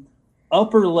some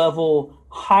upper level,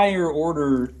 higher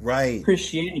order Right.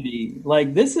 Christianity.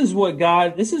 Like this is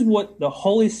what the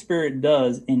Holy Spirit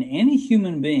does in any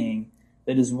human being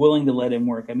that is willing to let him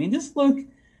work. I mean, just look,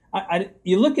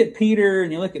 you look at Peter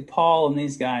and you look at Paul and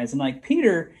these guys, and like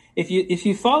Peter, if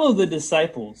you follow the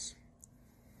disciples,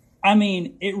 I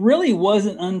mean, it really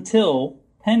wasn't until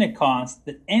Pentecost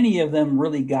that any of them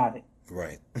really got it.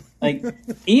 Right. Like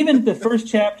even the first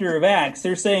chapter of Acts,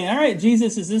 they're saying, "All right,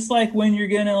 Jesus, is this like when you're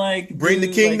gonna like bring the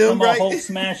kingdom, like, right? Hulk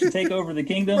smash and take over the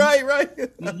kingdom?" Right.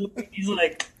 He's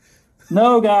like,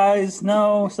 "No, guys,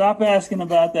 no, stop asking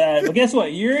about that. But guess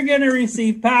what? You're gonna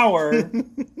receive power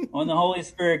when the Holy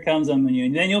Spirit comes on you,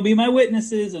 and then you'll be my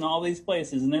witnesses in all these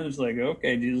places." And they're just like,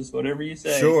 "Okay, Jesus, whatever you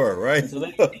say." Sure, right.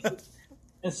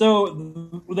 And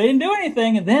so they didn't do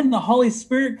anything, and then the Holy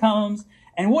Spirit comes.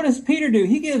 And what does Peter do?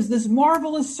 He gives this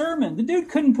marvelous sermon. The dude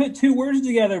couldn't put two words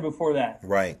together before that.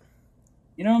 Right.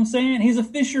 You know what I'm saying? He's a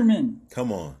fisherman.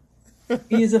 Come on.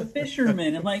 He is a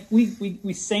fisherman. And like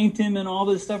we saint him and all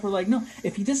this stuff. We're like, no,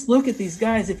 if you just look at these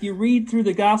guys, if you read through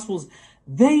the Gospels,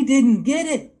 they didn't get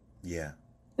it. Yeah.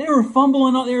 They were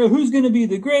fumbling out there. Who's going to be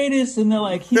the greatest? And they're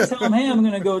like, he tell them, hey, I'm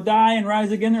going to go die and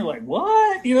rise again. They're like,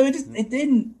 what? You know, they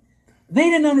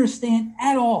didn't understand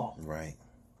at all. Right.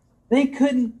 They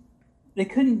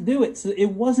couldn't do it. So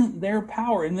it wasn't their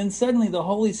power. And then suddenly the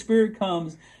Holy Spirit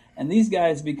comes and these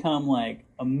guys become like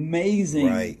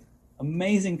amazing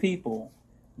people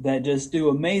that just do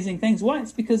amazing things. Why?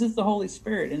 It's because it's the Holy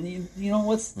Spirit. And you know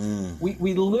what's,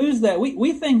 we lose that.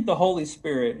 We think the Holy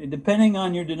Spirit, depending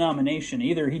on your denomination,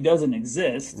 either he doesn't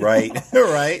exist. Right.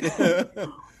 Right.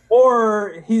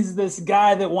 Or he's this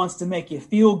guy that wants to make you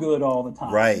feel good all the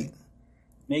time. Right.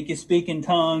 Make you speak in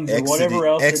tongues or whatever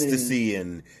else ecstasy it is.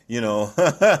 And, you know.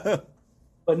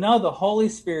 But no, the Holy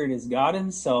Spirit is God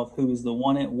himself who is the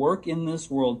one at work in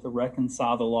this world to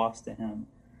reconcile the lost to him.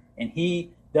 And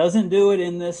he doesn't do it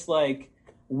in this like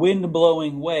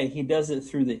wind-blowing way. He does it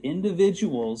through the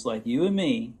individuals like you and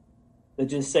me that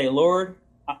just say, Lord,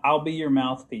 I'll be your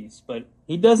mouthpiece. But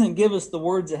he doesn't give us the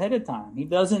words ahead of time. He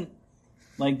doesn't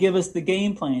like give us the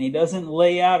game plan. He doesn't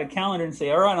lay out a calendar and say,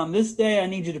 all right, on this day, I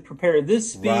need you to prepare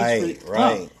this speech.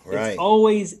 Right. It's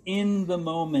always in the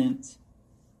moment.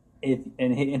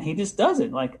 And he just does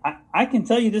it. Like, I can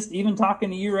tell you just even talking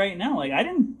to you right now, like I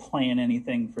didn't plan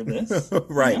anything for this.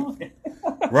 Right. You know?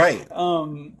 Right.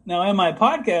 Now in my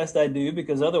podcast I do,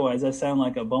 because otherwise I sound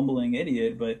like a bumbling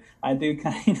idiot, but I do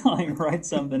kind of like write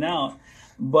something out.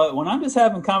 But when I'm just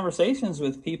having conversations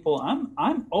with people,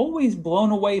 I'm always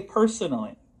blown away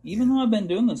personally. Even though I've been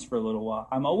doing this for a little while,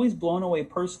 I'm always blown away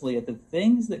personally at the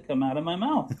things that come out of my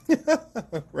mouth.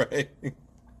 Right.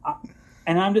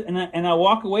 And I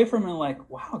walk away from it like,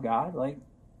 wow, God, like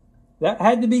that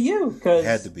had to be you, because it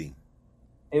had to be.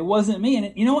 It wasn't me.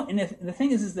 And you know what? And the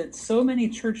thing is that so many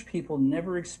church people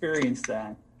never experience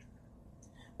that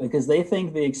because they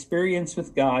think the experience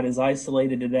with God is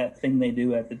isolated to that thing they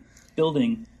do at the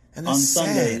building on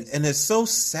Sundays. And it's so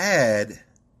sad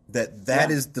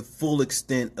that is the full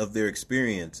extent of their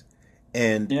experience.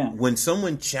 And when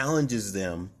someone challenges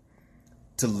them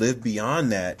to live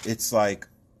beyond that, it's like,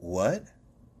 what?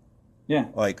 Yeah.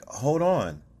 Like, hold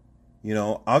on. You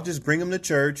know, I'll just bring them to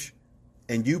church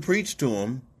and you preach to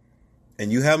them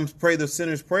and you have them pray the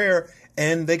sinner's prayer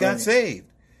and they got saved.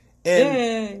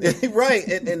 And right.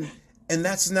 And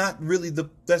that's not really the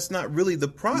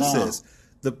process.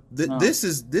 No. This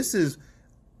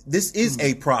is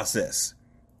a process.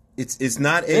 It's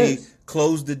not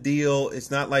close the deal. It's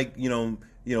not like,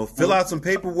 fill out some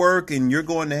paperwork and you're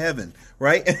going to heaven,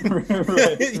 right?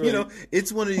 Right. You know,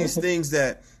 it's one of these things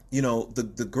that,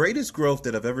 the greatest growth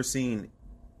that I've ever seen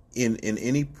in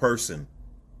any person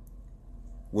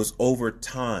was over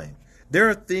time. There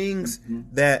are things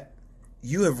that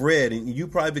you have read, and you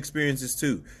probably have experienced this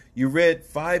too. You read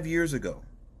 5 years ago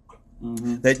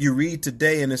that you read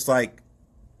today, and it's like,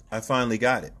 I finally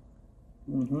got it.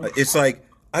 It's like,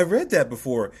 I read that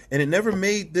before, and it never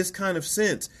made this kind of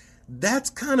sense. That's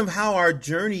kind of how our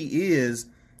journey is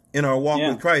in our walk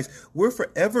with Christ. We're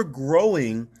forever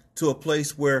growing to a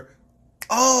place where,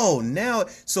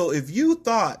 so if you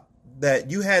thought that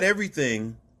you had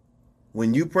everything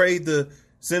when you prayed the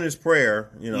sinner's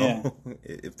prayer,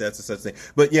 if that's a such thing.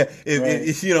 But yeah,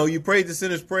 if you prayed the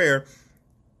sinner's prayer,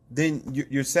 then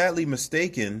you're sadly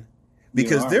mistaken,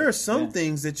 because there are some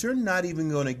things that you're not even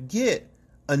going to get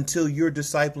until you're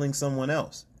discipling someone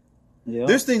else. Yep.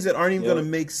 There's things that aren't even going to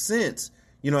make sense.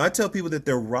 I tell people that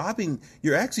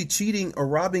you're actually cheating or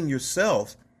robbing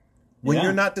yourself when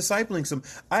you're not discipling some.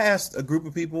 I asked a group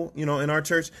of people, in our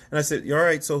church, and I said, all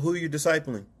right, so who are you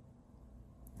discipling?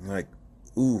 I'm like,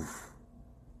 ooh.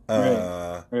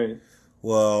 Right.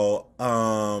 Well,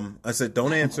 I said,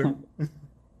 don't answer.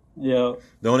 Yeah.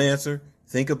 Don't answer.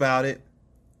 Think about it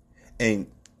and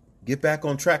get back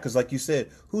on track. Because like you said,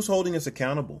 who's holding us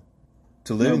accountable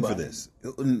to living for this?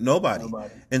 Nobody.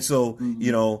 And so,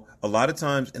 a lot of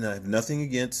times, and I have nothing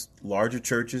against larger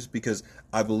churches, because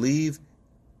I believe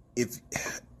if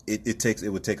it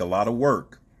would take a lot of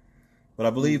work, but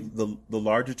I believe the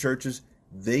larger churches,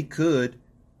 they could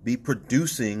be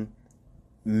producing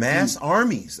mass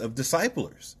armies of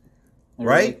disciplers,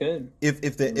 right? Really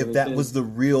if that was the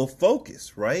real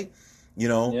focus, right?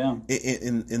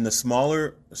 In the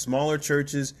smaller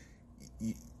churches,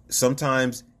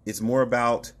 sometimes it's more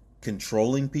about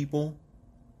controlling people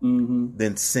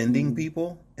than sending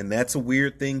people, and that's a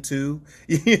weird thing too.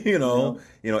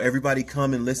 Everybody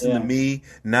come and listen to me,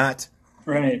 not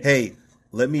hey,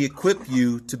 let me equip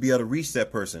you to be able to reach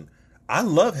that person. I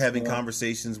love having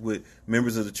conversations with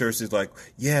members of the church. It's like,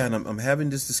 and I'm having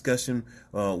this discussion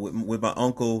with my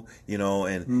uncle,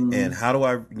 and how do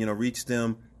I, reach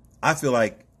them? I feel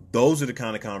like those are the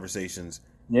kind of conversations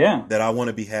that I want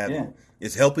to be having. Yeah.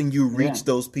 It's helping you reach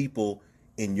those people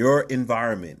in your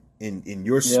environment, in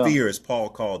your sphere, as Paul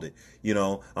called it.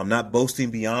 I'm not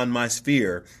boasting beyond my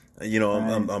sphere.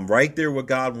 I'm right there where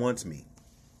God wants me.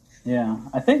 Yeah,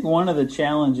 I think one of the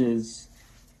challenges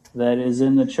that is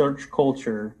in the church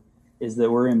culture is that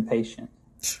we're impatient.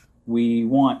 We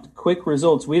want quick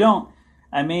results. And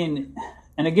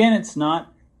again, it's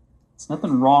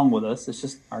nothing wrong with us. It's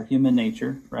just our human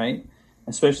nature, right?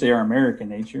 Especially our American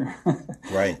nature.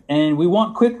 Right. And we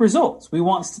want quick results. We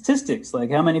want statistics,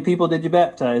 like how many people did you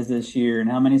baptize this year,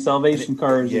 and how many salvation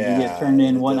cards did you get turned in,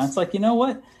 and whatnot. It's like, you know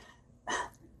what?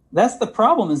 That's the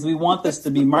problem, is we want this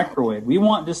to be microwave. We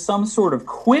want just some sort of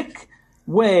quick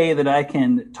way that I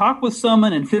can talk with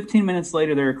someone and 15 minutes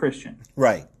later they're a Christian.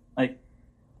 Right. Like,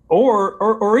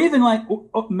 or even like,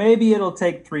 maybe it'll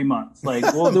take 3 months.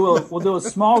 Like we'll do a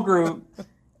small group,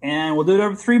 and we'll do it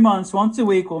over 3 months, once a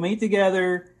week. We'll meet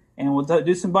together and we'll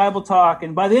do some Bible talk.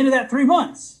 And by the end of that 3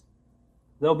 months,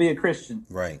 they'll be a Christian.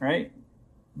 Right. Right.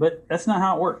 But that's not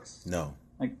how it works. No.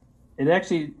 Like, it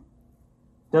actually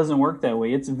doesn't work that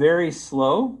way. It's very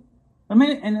slow.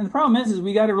 And the problem is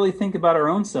we got to really think about our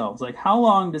own selves. Like, how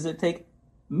long does it take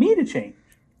me to change?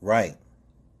 Right.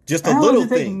 Just a little thing. How long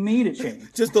does it take me to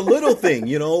change? Just a little thing,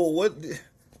 what?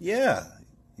 Yeah.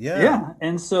 Yeah.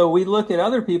 And so we look at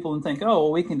other people and think, oh,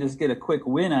 well, we can just get a quick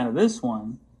win out of this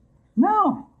one.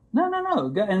 No.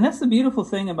 And that's the beautiful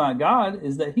thing about God,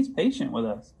 is that he's patient with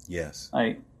us. Yes.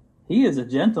 Like, he is a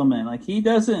gentleman. Like, he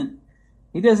doesn't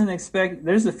expect.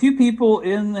 There's a few people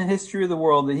in the history of the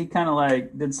world that he kind of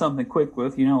like did something quick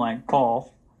with, like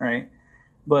Paul, right?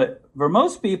 But for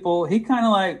most people, he kind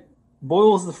of like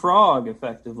boils the frog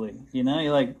effectively. He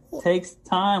like takes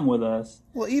time with us.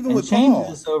 Well, even with changes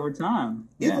Paul, us over time.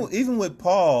 Even with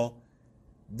Paul,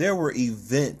 there were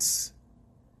events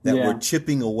that were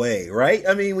chipping away, right?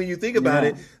 I mean, when you think about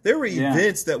it, there were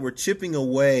events that were chipping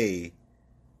away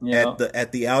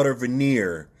at the outer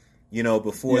veneer.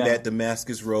 Before that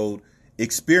Damascus Road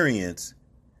experience,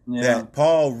 that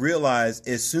Paul realized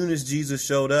as soon as Jesus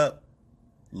showed up,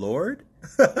 Lord?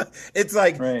 It's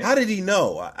like, how did he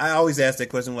know? I always ask that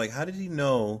question, like, how did he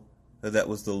know that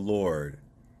was the Lord?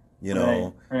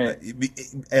 Right.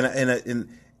 And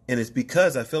it's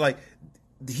because I feel like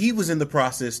he was in the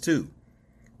process too.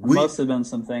 Must have been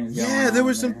some things going on. Yeah, there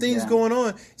were some things going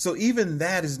on. So even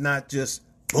that is not just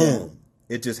boom,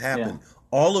 it just happened. Yeah.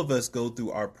 All of us go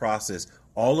through our process.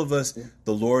 All of us,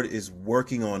 the Lord is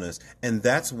working on us. And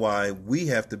that's why we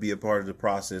have to be a part of the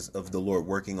process of the Lord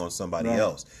working on somebody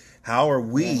else. How are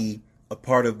we a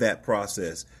part of that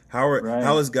process?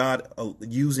 How is God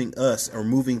using us or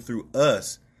moving through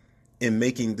us in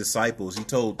making disciples?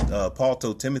 Paul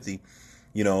told Timothy,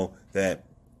 that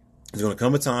there's going to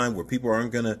come a time where people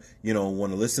aren't going to,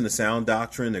 want to listen to sound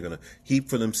doctrine. They're going to heap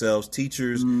for themselves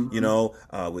teachers, they'll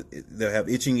have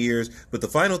itching ears. But the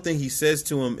final thing he says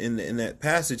to him in that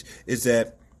passage is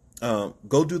that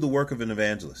go do the work of an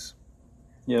evangelist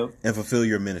and fulfill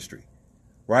your ministry.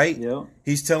 Right? Yep.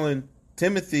 He's telling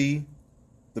Timothy,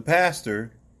 the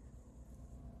pastor,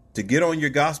 to get on your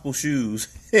gospel shoes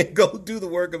and go do the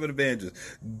work of an evangelist.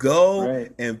 Go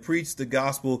and preach the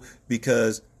gospel,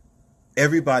 because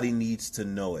everybody needs to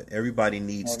know it. Everybody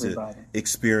needs to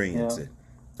experience it.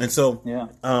 And so,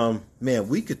 man,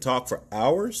 we could talk for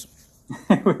hours.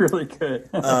 We really could.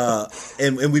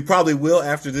 And we probably will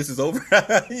after this is over.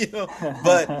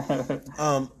 But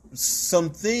some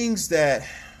things that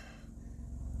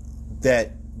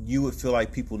you would feel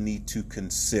like people need to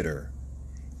consider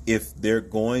if they're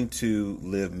going to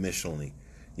live missionally.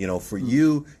 For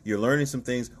you, you're learning some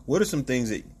things. What are some things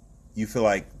that you feel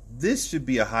like this should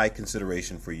be a high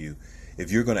consideration for you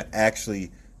if you're going to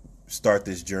actually start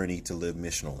this journey to live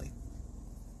missionally?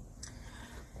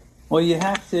 Well, you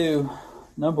have to,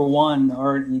 number one,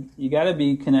 or you got to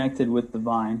be connected with the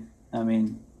vine. I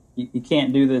mean, you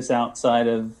can't do this outside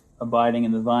of abiding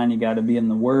in the vine. You got to be in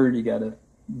the Word. You got to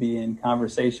be in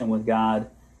conversation with God.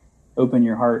 Open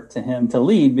your heart to Him to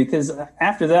lead, because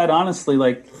after that, honestly,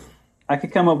 like, I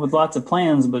could come up with lots of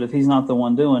plans, but if He's not the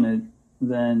one doing it,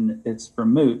 then it's for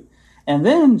moot. And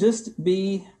then just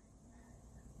be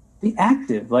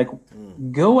active, like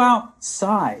go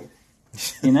outside,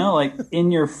 like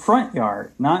in your front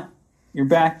yard, not your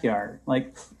backyard.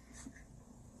 Like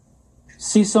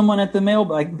see someone at the mail,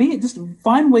 like just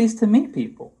find ways to meet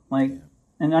people. Like,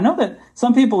 and I know that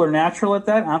some people are natural at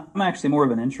that. I'm actually more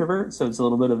of an introvert, so it's a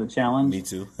little bit of a challenge. Me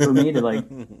too. For me to like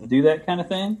do that kind of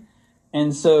thing.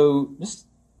 And so just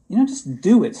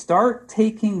do it. Start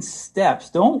taking steps.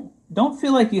 Don't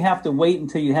feel like you have to wait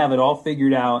until you have it all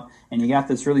figured out and you got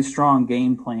this really strong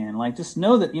game plan. Like, just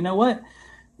know that,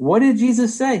 what did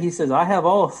Jesus say? He says, I have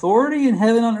all authority in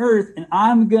heaven and on earth, and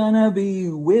I'm going to be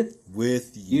with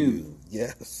you.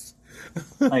 Yes.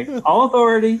 Like, all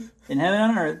authority in heaven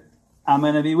and on earth, I'm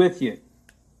going to be with you.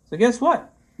 So guess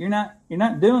what? You're not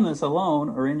doing this alone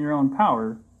or in your own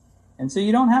power. And so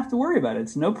you don't have to worry about it.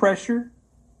 It's no pressure.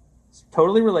 It's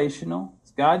totally relational.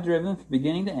 It's God-driven from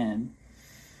beginning to end.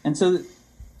 And so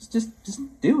just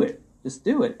do it. Just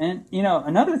do it. And,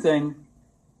 another thing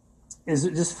is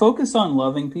just focus on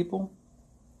loving people.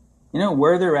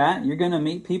 Where they're at, you're going to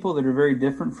meet people that are very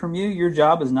different from you. Your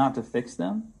job is not to fix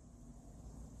them.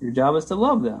 Your job is to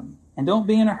love them. And don't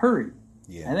be in a hurry.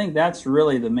 Yeah. I think that's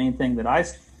really the main thing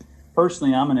that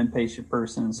personally, I'm an impatient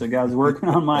person. And so God's working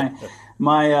on my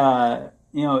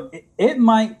it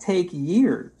might take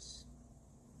years.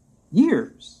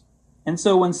 And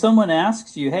so when someone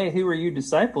asks you, hey, who are you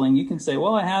discipling? You can say,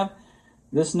 well, I have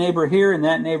this neighbor here and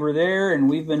that neighbor there, and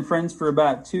we've been friends for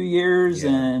about 2 years,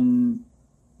 and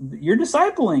you're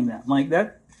discipling them. Like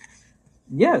that,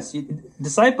 yes,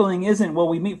 discipling isn't, well,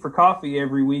 we meet for coffee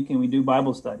every week and we do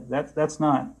Bible study. That's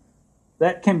not,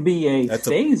 that can be a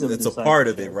phase of discipleship. It's a part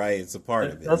of it, right? It's a part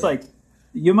of it. That's like,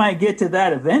 you might get to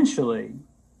that eventually.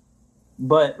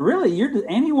 But really,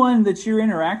 anyone that you're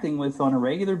interacting with on a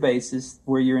regular basis,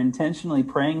 where you're intentionally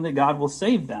praying that God will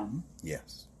save them,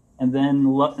 yes, and then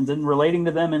relating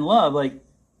to them in love, like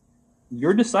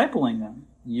you're discipling them,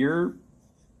 you're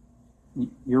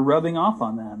rubbing off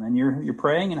on them, and you're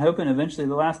praying and hoping eventually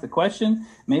they'll ask the question.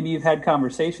 Maybe you've had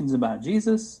conversations about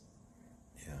Jesus,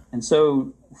 and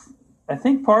so I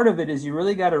think part of it is you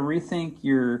really got to rethink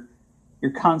your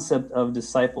concept of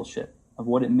discipleship, of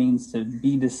what it means to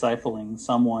be discipling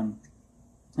someone.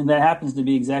 And that happens to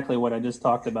be exactly what I just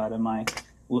talked about in my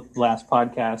last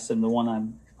podcast and the one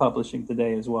I'm publishing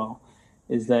today as well,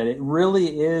 is that it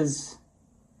really is,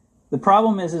 the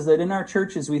problem is that in our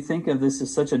churches we think of this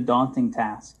as such a daunting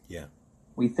task. Yeah.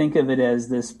 We think of it as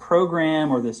this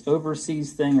program or this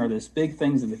overseas thing or this big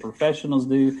things that the professionals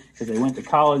do because they went to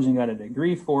college and got a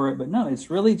degree for it. But no,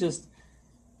 it's really just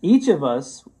each of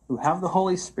us who have the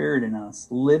Holy Spirit in us,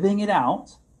 living it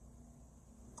out,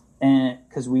 and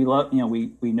because we love,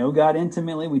 we know God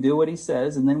intimately, we do what He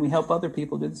says, and then we help other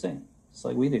people do the same, just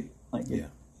like we do. It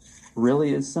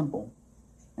really is simple.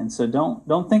 And so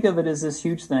don't think of it as this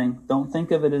huge thing. Don't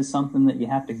think of it as something that you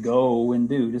have to go and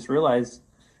do. Just realize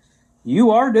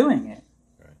you are doing it,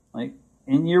 like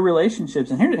in your relationships.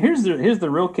 And here's the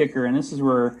real kicker, and this is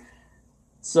where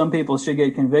some people should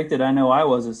get convicted. I know I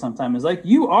was at some time. It's like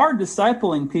you are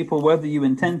discipling people whether you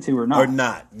intend to or not. Or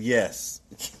not. Yes.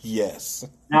 Yes.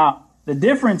 Now, the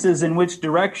difference is in which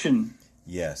direction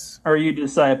are you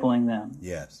discipling them?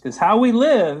 Yes. Because how we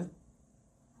live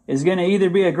is going to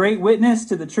either be a great witness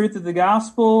to the truth of the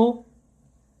gospel,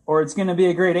 or it's going to be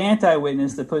a great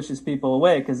anti-witness that pushes people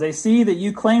away because they see that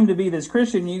you claim to be this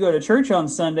Christian, you go to church on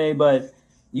Sunday, but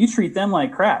you treat them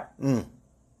like crap.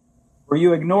 Or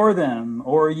you ignore them,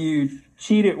 or you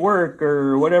cheat at work,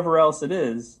 or whatever else it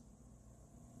is.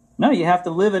 No, you have to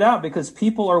live it out because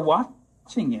people are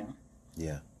watching you.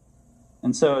 Yeah.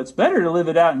 And so it's better to live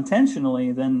it out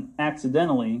intentionally than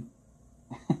accidentally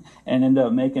and end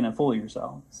up making a fool of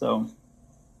yourself. So,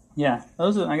 yeah,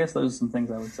 I guess those are some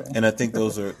things I would say. And I think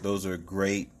those are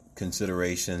great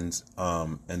considerations,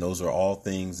 and those are all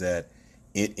things that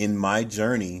in my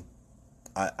journey,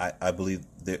 I believe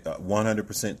they're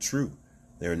 100% true.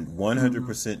 They're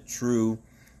 100% true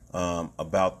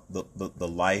about the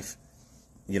life,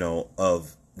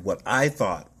 of what I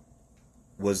thought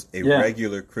was a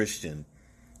regular Christian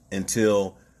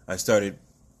until I started,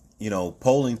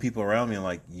 polling people around me,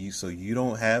 like, so you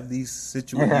don't have these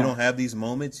situations, you don't have these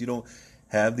moments, you don't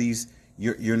have these,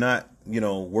 you're not,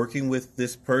 working with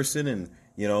this person, and,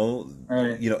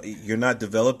 Right. you're not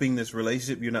developing this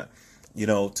relationship. You're not,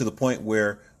 to the point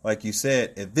where, like you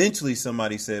said, eventually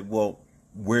somebody said, well,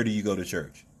 where do you go to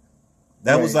church?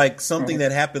 That was like something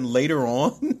that happened later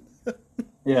on.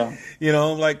 Yeah.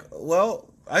 Like, well,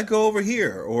 I go over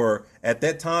here. Or at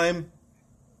that time,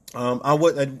 I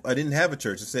didn't have a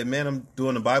church. I said, man, I'm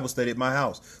doing a Bible study at my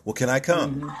house. Well, can I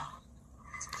come?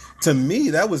 Mm-hmm. To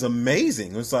me, that was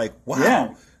amazing. It was like,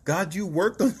 wow, God, you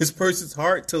worked on this person's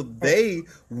heart till they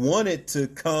wanted to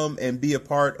come and be a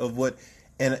part of what.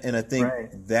 And I think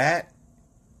that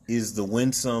is the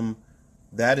winsome.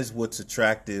 That is what's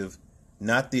attractive,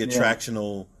 not the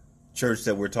attractional church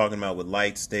that we're talking about with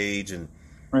light stage and,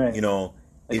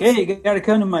 hey, you got to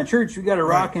come to my church. We got a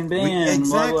rocking band.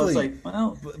 Exactly. It's like,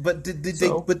 well, but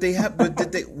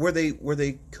were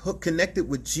they connected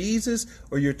with Jesus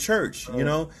or your church?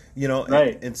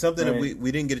 And something that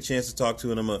we didn't get a chance to talk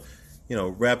to, and I'm gonna,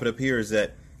 wrap it up here, is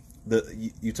that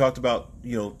you talked about,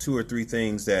 2 or 3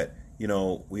 things that,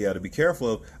 we ought to be careful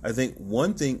of. I think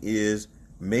one thing is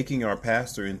making our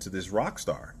pastor into this rock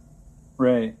star.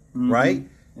 Right. Mm-hmm. Right?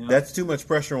 Yep. That's too much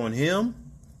pressure on him.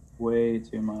 Way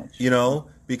too much.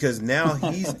 Because now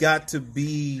he's got to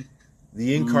be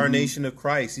the incarnation of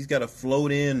Christ. He's got to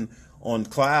float in on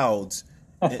clouds,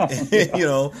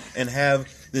 and have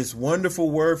this wonderful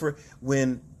word for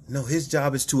when, no, his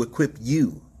job is to equip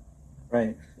you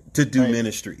to do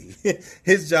ministry.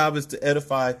 His job is to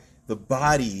edify the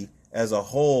body as a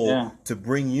whole, to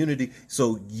bring unity.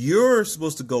 So you're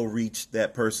supposed to go reach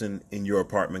that person in your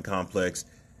apartment complex.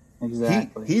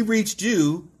 Exactly. He reached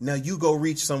you. Now you go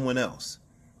reach someone else,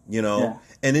 and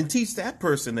then teach that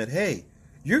person that, hey,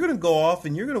 you're going to go off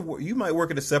and you might work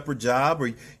at a separate job,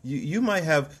 or you might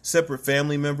have separate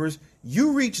family members.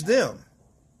 You reach them.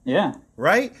 Yeah.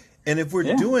 Right. And if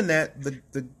we're doing that,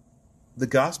 the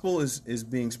gospel is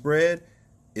being spread.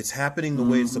 It's happening the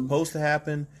way it's supposed to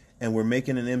happen, and we're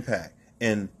making an impact.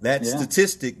 And that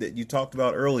statistic that you talked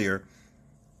about earlier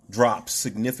drops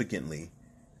significantly.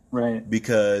 Right.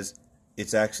 Because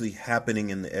it's actually happening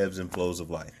in the ebbs and flows of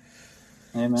life.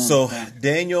 Amen. So,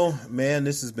 Daniel, man,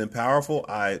 this has been powerful.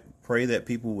 I pray that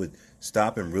people would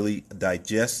stop and really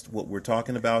digest what we're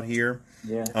talking about here.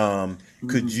 Yeah.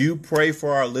 Could you pray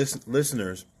for our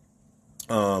listeners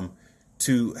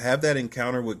to have that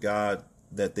encounter with God,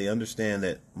 that they understand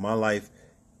that my life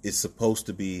is supposed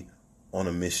to be on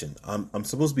a mission. I'm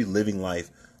supposed to be living life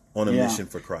on a mission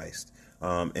for Christ.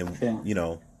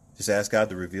 Just ask God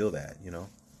to reveal that,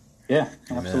 Yeah,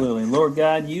 absolutely. Amen. Lord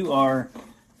God, you are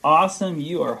awesome.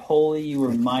 You are holy. You are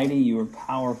mighty. You are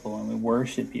powerful, and we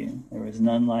worship you. There is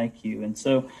none like you. And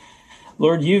so,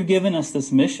 Lord, you've given us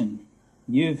this mission.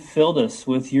 You've filled us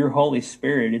with your Holy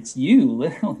Spirit. It's you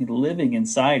literally living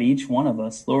inside each one of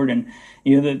us, Lord. And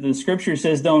the scripture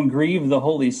says, don't grieve the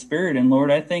Holy Spirit. And Lord,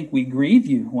 I think we grieve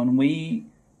you when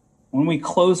we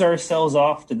close ourselves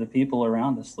off to the people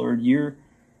around us. Lord,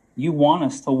 you want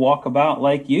us to walk about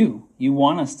like you. You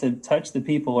want us to touch the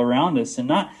people around us and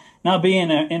not be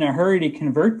in a hurry to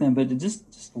convert them, but to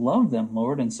just love them,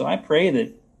 Lord. And so I pray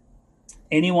that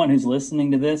anyone who's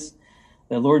listening to this,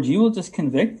 that, Lord, you will just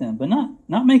convict them, but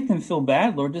not make them feel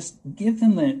bad, Lord. Just give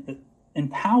them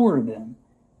empower them.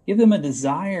 Give them a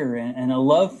desire and a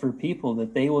love for people,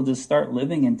 that they will just start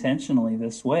living intentionally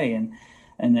this way,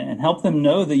 and help them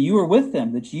know that you are with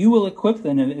them, that you will equip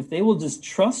them. If they will just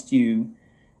trust you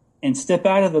and step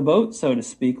out of the boat, so to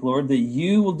speak, Lord, that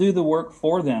you will do the work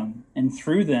for them and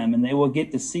through them, and they will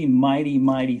get to see mighty,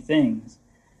 mighty things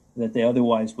that they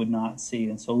otherwise would not see.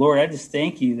 And so, Lord, I just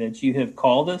thank you that you have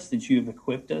called us, that you have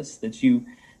equipped us, that you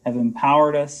have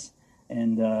empowered us,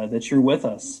 and that you're with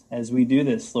us as we do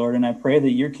this, Lord. And I pray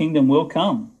that your kingdom will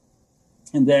come,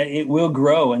 and that it will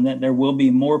grow, and that there will be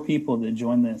more people that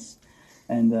join this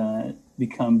and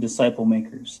become disciple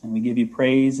makers. And we give you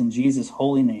praise in Jesus'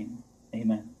 holy name.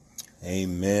 Amen.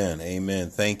 Amen. Amen.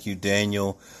 Thank you,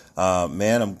 Daniel.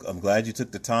 Man, I'm glad you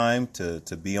took the time to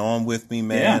be on with me,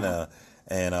 man. Yeah.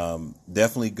 And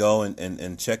definitely go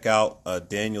and check out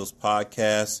Daniel's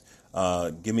podcast.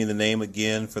 Give me the name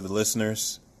again for the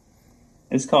listeners.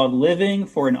 It's called Living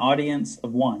for an Audience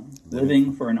of One.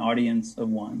 Living for an Audience of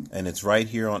One. And it's right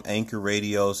here on Anchor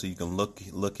Radio, so you can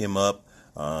look him up,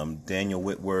 Daniel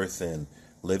Whitworth, and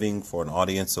Living for an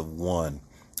Audience of One.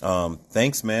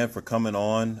 Thanks, man, for coming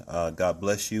on. God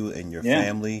bless you and your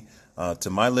family. To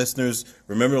my listeners,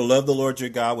 remember to love the Lord your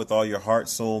God with all your heart,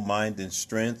 soul, mind, and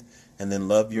strength, and then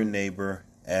love your neighbor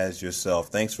as yourself.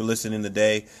 Thanks for listening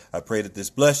today. I pray that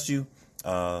this blessed you.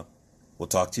 We'll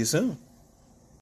talk to you soon.